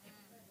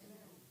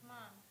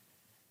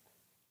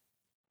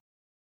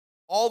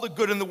 All the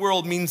good in the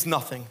world means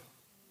nothing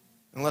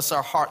unless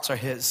our hearts are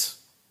His.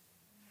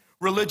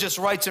 Religious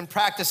rites and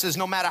practices,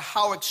 no matter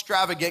how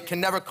extravagant, can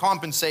never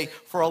compensate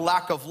for a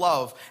lack of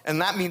love.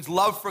 And that means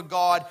love for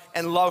God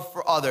and love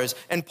for others.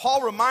 And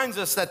Paul reminds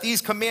us that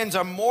these commands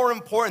are more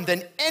important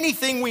than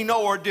anything we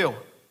know or do.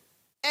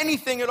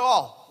 Anything at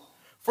all.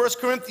 1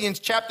 Corinthians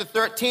chapter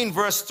 13,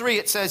 verse 3,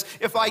 it says,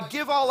 if I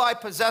give all I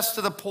possess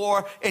to the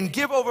poor and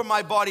give over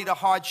my body to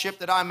hardship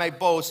that I may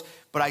boast,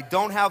 but I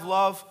don't have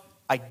love,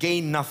 I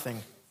gain nothing.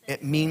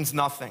 It means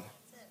nothing.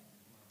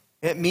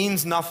 It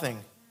means nothing.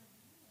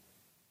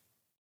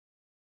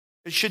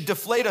 It should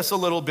deflate us a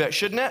little bit,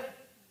 shouldn't it?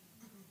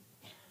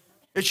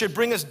 It should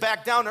bring us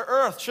back down to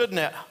earth, shouldn't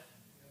it?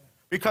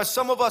 Because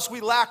some of us,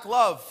 we lack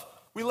love.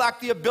 We lack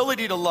the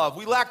ability to love.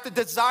 We lack the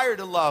desire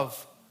to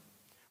love.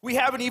 We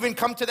haven't even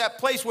come to that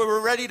place where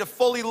we're ready to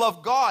fully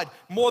love God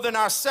more than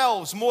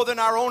ourselves, more than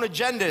our own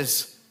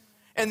agendas.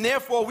 And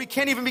therefore, we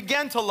can't even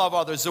begin to love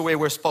others the way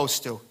we're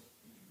supposed to.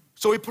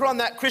 So we put on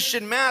that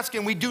Christian mask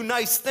and we do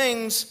nice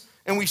things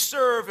and we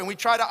serve and we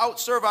try to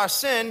outserve our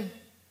sin.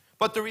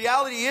 But the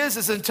reality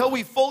is until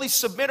we fully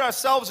submit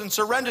ourselves and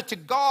surrender to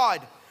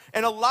God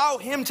and allow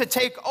Him to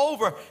take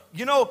over,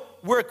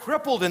 we're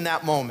crippled in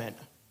that moment,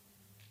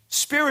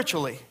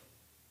 spiritually.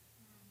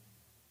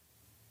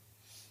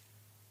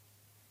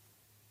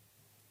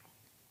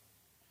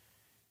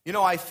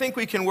 I think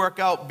we can work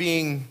out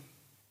being,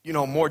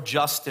 more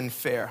just and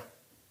fair.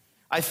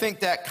 I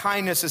think that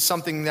kindness is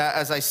something that,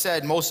 as I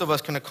said, most of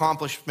us can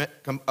accomplish,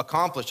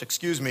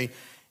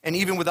 and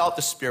even without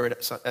the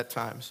Spirit at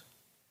times.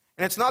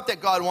 And it's not that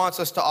God wants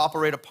us to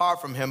operate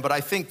apart from Him, but I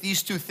think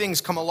these two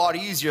things come a lot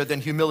easier than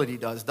humility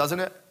does,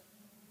 doesn't it?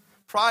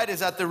 Pride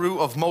is at the root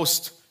of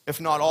most,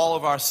 if not all,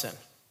 of our sin.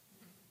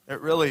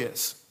 It really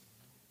is.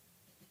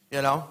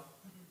 You know?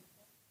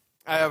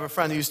 I have a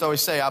friend who used to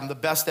always say, I'm the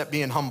best at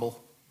being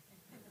humble.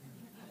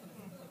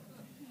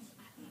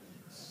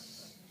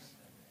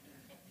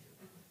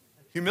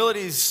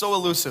 Humility is so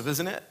elusive,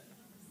 isn't it?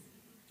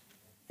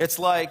 It's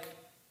like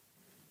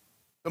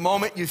the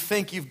moment you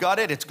think you've got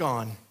it, it's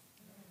gone.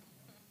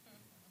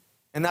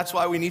 And that's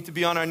why we need to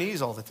be on our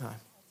knees all the time.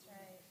 That's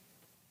right.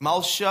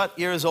 Mouth shut,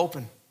 ears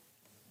open,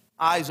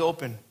 eyes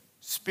open,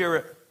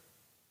 spirit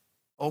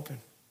open.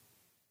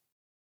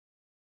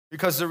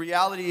 Because the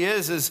reality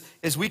is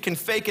we can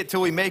fake it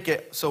till we make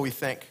it, so we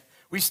think.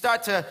 We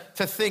start to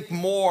think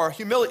more.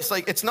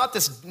 Humility, it's not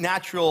this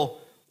natural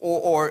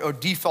or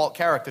default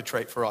character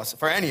trait for us,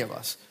 for any of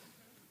us.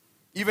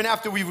 Even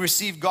after we've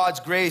received God's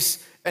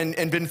grace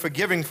and been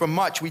forgiving from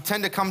much, we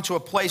tend to come to a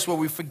place where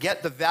we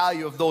forget the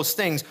value of those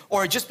things,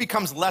 or it just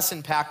becomes less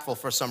impactful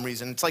for some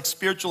reason. It's like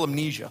spiritual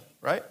amnesia,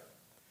 right?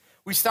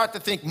 We start to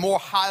think more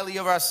highly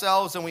of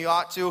ourselves than we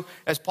ought to,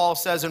 as Paul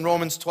says in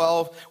Romans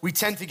 12. We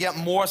tend to get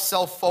more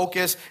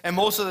self-focused, and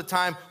most of the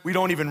time, we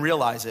don't even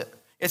realize it.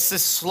 It's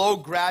this slow,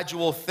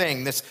 gradual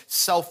thing, this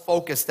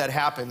self-focus that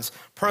happens.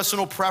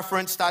 Personal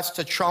preference starts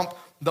to trump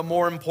the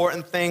more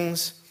important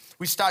things.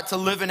 We start to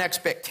live in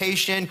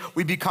expectation.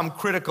 We become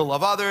critical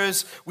of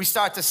others. We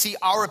start to see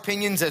our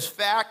opinions as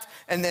fact,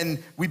 and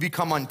then we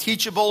become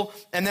unteachable,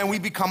 and then we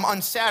become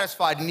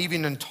unsatisfied and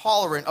even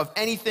intolerant of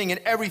anything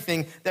and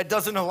everything that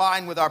doesn't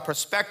align with our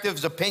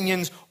perspectives,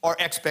 opinions, or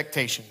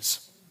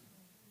expectations.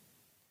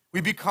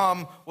 We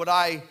become what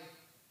I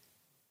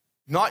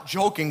not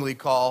jokingly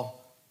call,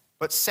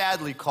 but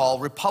sadly call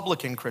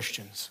Republican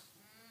Christians.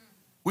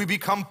 We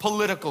become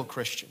political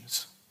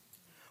Christians.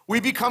 We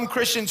become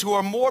Christians who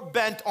are more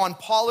bent on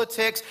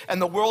politics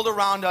and the world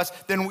around us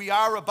than we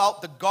are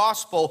about the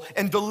gospel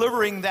and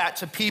delivering that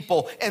to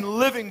people and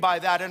living by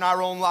that in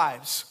our own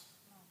lives.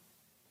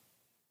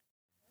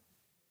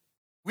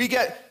 We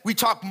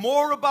talk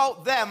more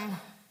about them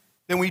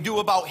than we do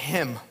about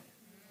Him.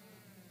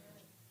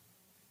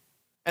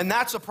 And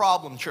that's a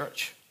problem,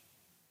 church.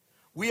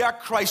 We are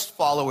Christ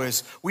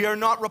followers. We are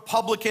not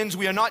Republicans.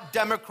 We are not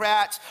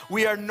Democrats.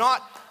 We are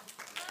not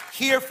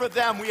here for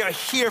them. We are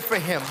here for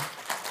Him.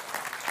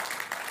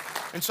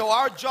 And so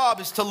our job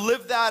is to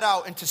live that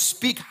out and to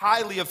speak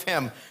highly of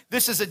Him.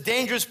 This is a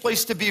dangerous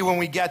place to be when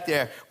we get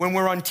there, when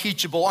we're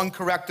unteachable,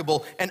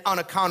 uncorrectable, and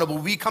unaccountable.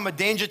 We become a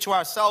danger to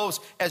ourselves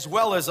as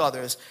well as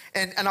others.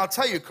 And I'll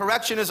tell you,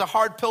 correction is a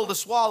hard pill to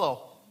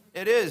swallow.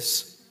 It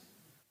is.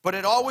 But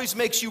it always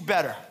makes you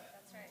better.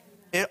 That's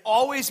right. It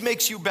always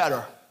makes you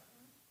better.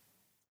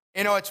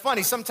 You know, it's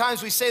funny.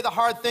 Sometimes we say the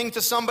hard thing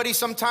to somebody.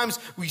 Sometimes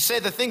we say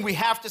the thing we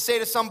have to say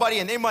to somebody,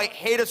 and they might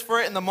hate us for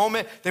it in the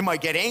moment. They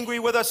might get angry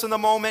with us in the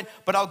moment.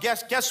 But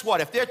guess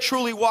what? If they're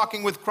truly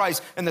walking with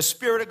Christ and the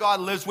Spirit of God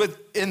lives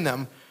within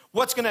them,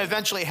 what's going to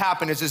eventually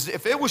happen is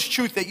if it was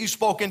truth that you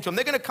spoke into them,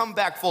 they're going to come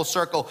back full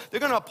circle. They're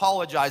going to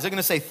apologize. They're going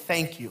to say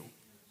thank you.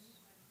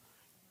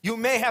 You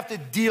may have to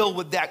deal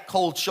with that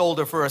cold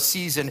shoulder for a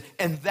season,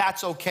 and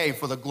that's okay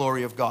for the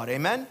glory of God.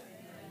 Amen?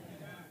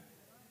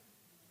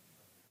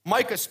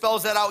 Micah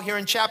spells that out here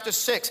in chapter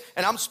 6,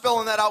 and I'm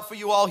spelling that out for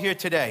you all here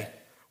today.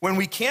 When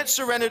we can't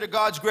surrender to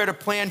God's greater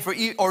plan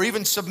or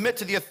even submit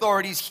to the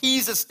authorities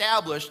He's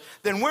established,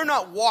 then we're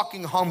not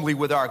walking humbly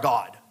with our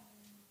God.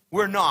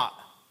 We're not.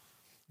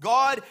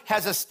 God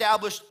has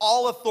established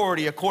all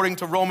authority according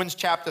to Romans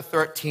chapter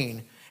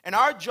 13, and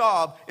our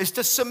job is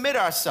to submit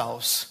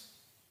ourselves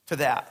to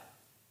that.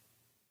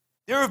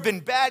 There have been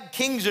bad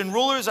kings and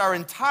rulers our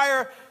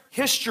entire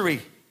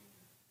history.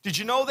 Did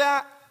you know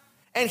that?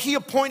 And He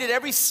appointed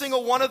every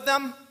single one of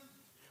them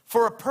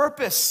for a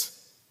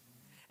purpose.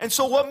 And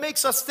so what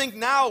makes us think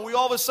now we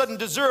all of a sudden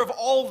deserve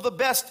all of the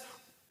best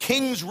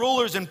kings,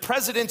 rulers, and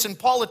presidents and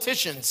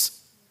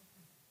politicians?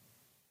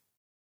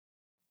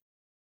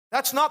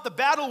 That's not the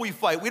battle we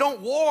fight. We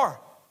don't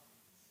war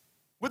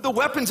with the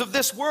weapons of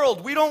this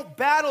world. We don't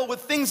battle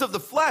with things of the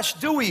flesh,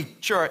 do we,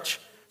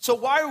 church? So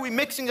why are we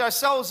mixing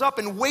ourselves up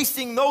and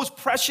wasting those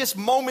precious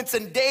moments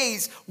and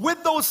days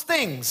with those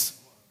things?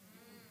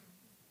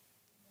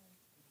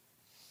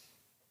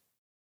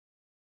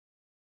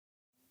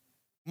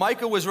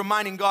 Micah was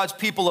reminding God's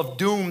people of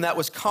doom that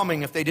was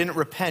coming if they didn't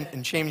repent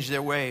and change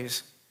their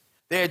ways.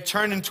 They had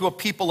turned into a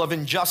people of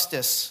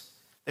injustice.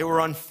 They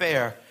were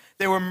unfair.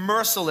 They were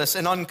merciless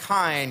and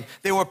unkind.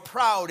 They were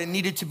proud and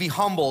needed to be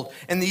humbled.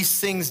 And these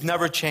things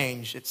never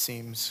changed, it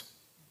seems.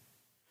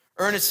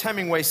 Ernest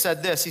Hemingway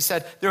said this. He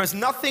said, "There is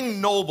nothing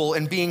noble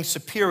in being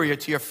superior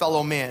to your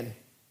fellow man.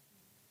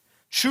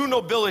 True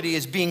nobility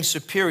is being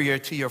superior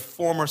to your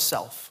former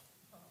self."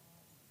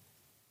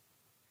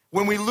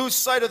 When we lose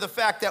sight of the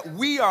fact that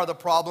we are the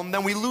problem,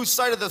 then we lose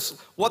sight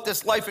of what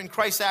this life in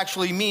Christ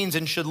actually means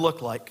and should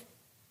look like.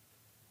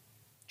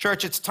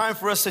 Church, it's time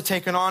for us to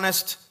take an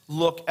honest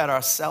look at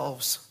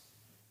ourselves,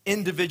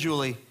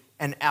 individually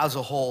and as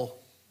a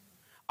whole.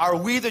 Are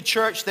we the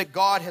church that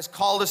God has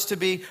called us to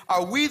be?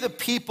 Are we the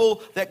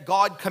people that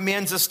God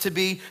commands us to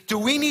be? Do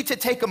we need to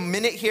take a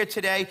minute here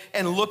today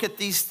and look at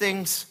these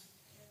things?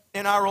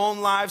 in our own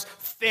lives,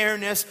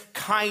 fairness,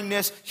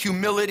 kindness,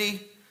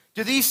 humility.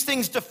 Do these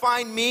things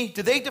define me?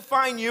 Do they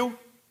define you?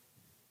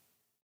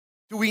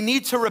 Do we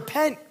need to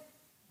repent?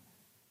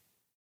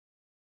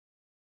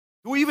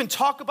 Do we even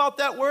talk about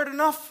that word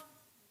enough?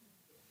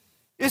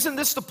 Isn't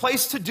this the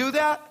place to do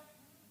that?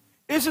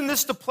 Isn't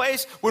this the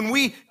place when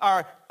we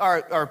are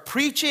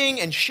preaching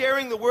and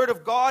sharing the word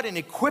of God and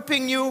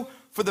equipping you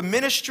for the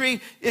ministry?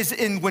 Is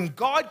in when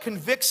God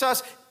convicts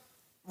us.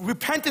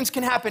 Repentance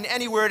can happen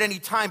anywhere at any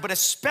time, but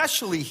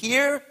especially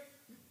here.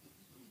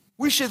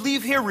 We should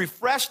leave here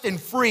refreshed and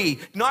free,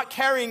 not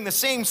carrying the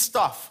same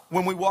stuff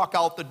when we walk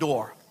out the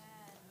door.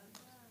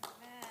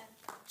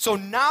 So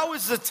now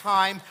is the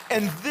time,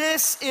 and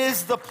this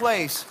is the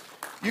place.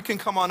 You can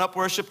come on up,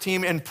 worship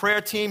team, and prayer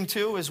team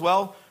too as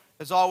well.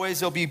 As always,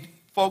 there'll be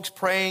folks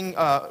praying,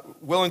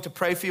 willing to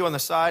pray for you on the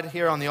side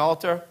here on the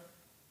altar.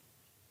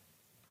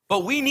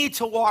 But we need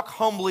to walk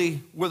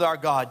humbly with our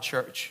God,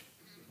 church.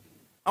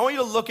 I want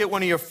you to look at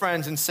one of your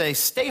friends and say,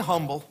 stay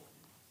humble.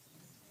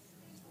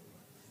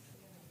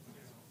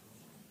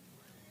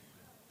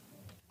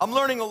 I'm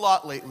learning a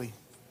lot lately.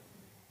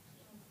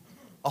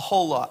 A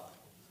whole lot.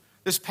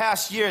 This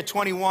past year,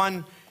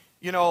 21,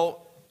 the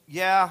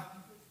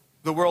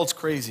world's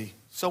crazy.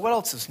 So what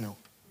else is new?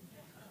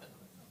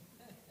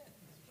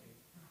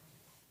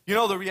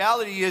 The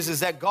reality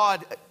is that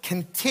God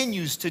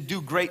continues to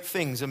do great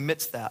things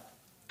amidst that.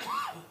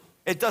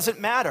 It doesn't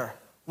matter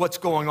what's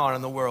going on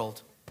in the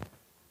world.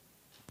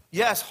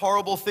 Yes,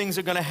 horrible things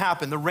are going to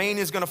happen. The rain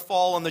is going to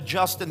fall on the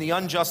just and the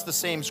unjust, the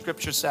same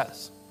Scripture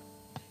says.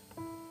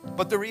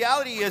 But the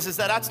reality is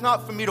that that's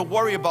not for me to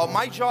worry about.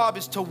 My job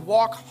is to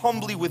walk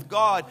humbly with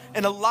God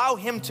and allow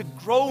Him to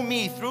grow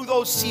me through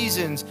those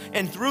seasons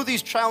and through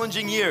these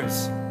challenging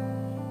years.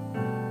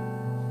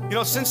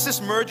 Since this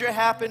merger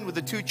happened with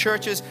the two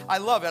churches, I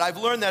love it. I've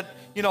learned that,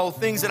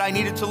 things that I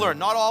needed to learn.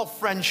 Not all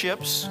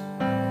friendships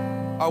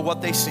are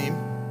what they seem,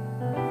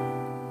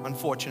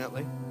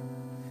 unfortunately.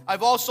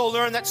 I've also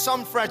learned that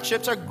some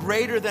friendships are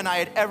greater than I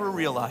had ever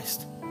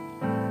realized.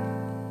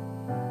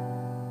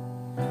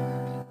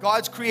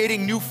 God's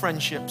creating new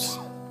friendships.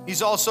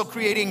 He's also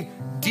creating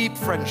deep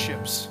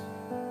friendships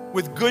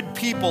with good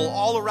people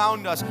all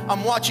around us.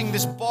 I'm watching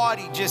this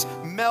body just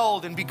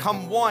meld and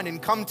become one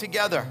and come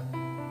together.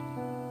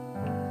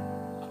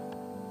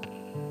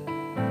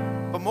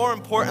 But more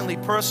importantly,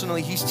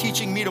 personally, He's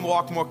teaching me to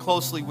walk more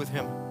closely with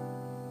Him.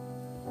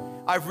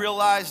 I've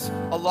realized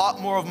a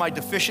lot more of my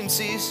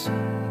deficiencies,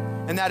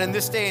 and that in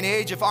this day and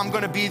age, if I'm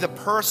going to be the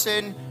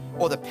person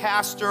or the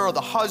pastor or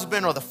the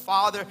husband or the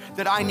father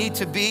that I need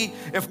to be,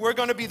 if we're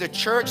going to be the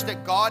church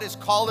that God has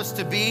called us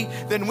to be,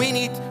 then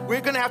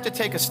we're going to have to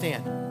take a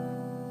stand.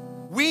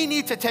 We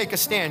need to take a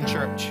stand,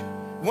 church.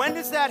 When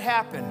does that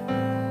happen?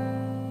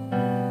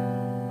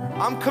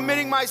 I'm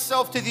committing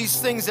myself to these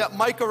things that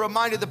Micah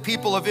reminded the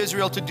people of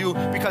Israel to do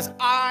because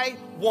I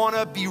want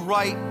to be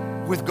right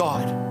with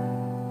God.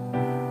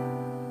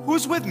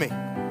 Who's with me?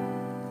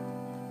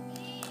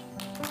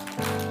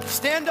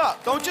 Stand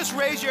up. Don't just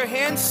raise your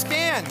hand.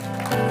 Stand.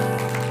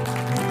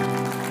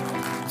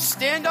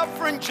 Stand up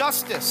for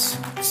injustice.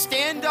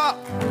 Stand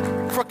up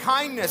for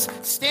kindness.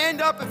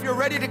 Stand up if you're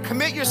ready to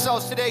commit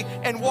yourselves today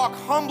and walk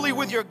humbly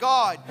with your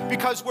God,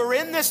 because we're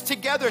in this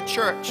together,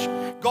 church.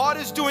 God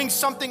is doing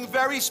something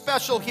very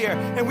special here,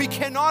 and we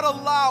cannot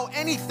allow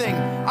anything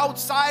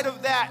outside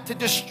of that to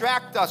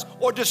distract us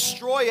or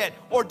destroy it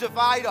or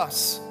divide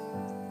us.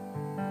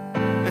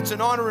 It's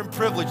an honor and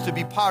privilege to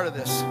be part of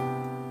this.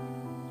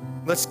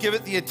 Let's give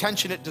it the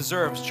attention it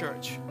deserves,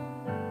 church.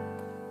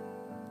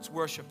 Let's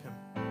worship Him.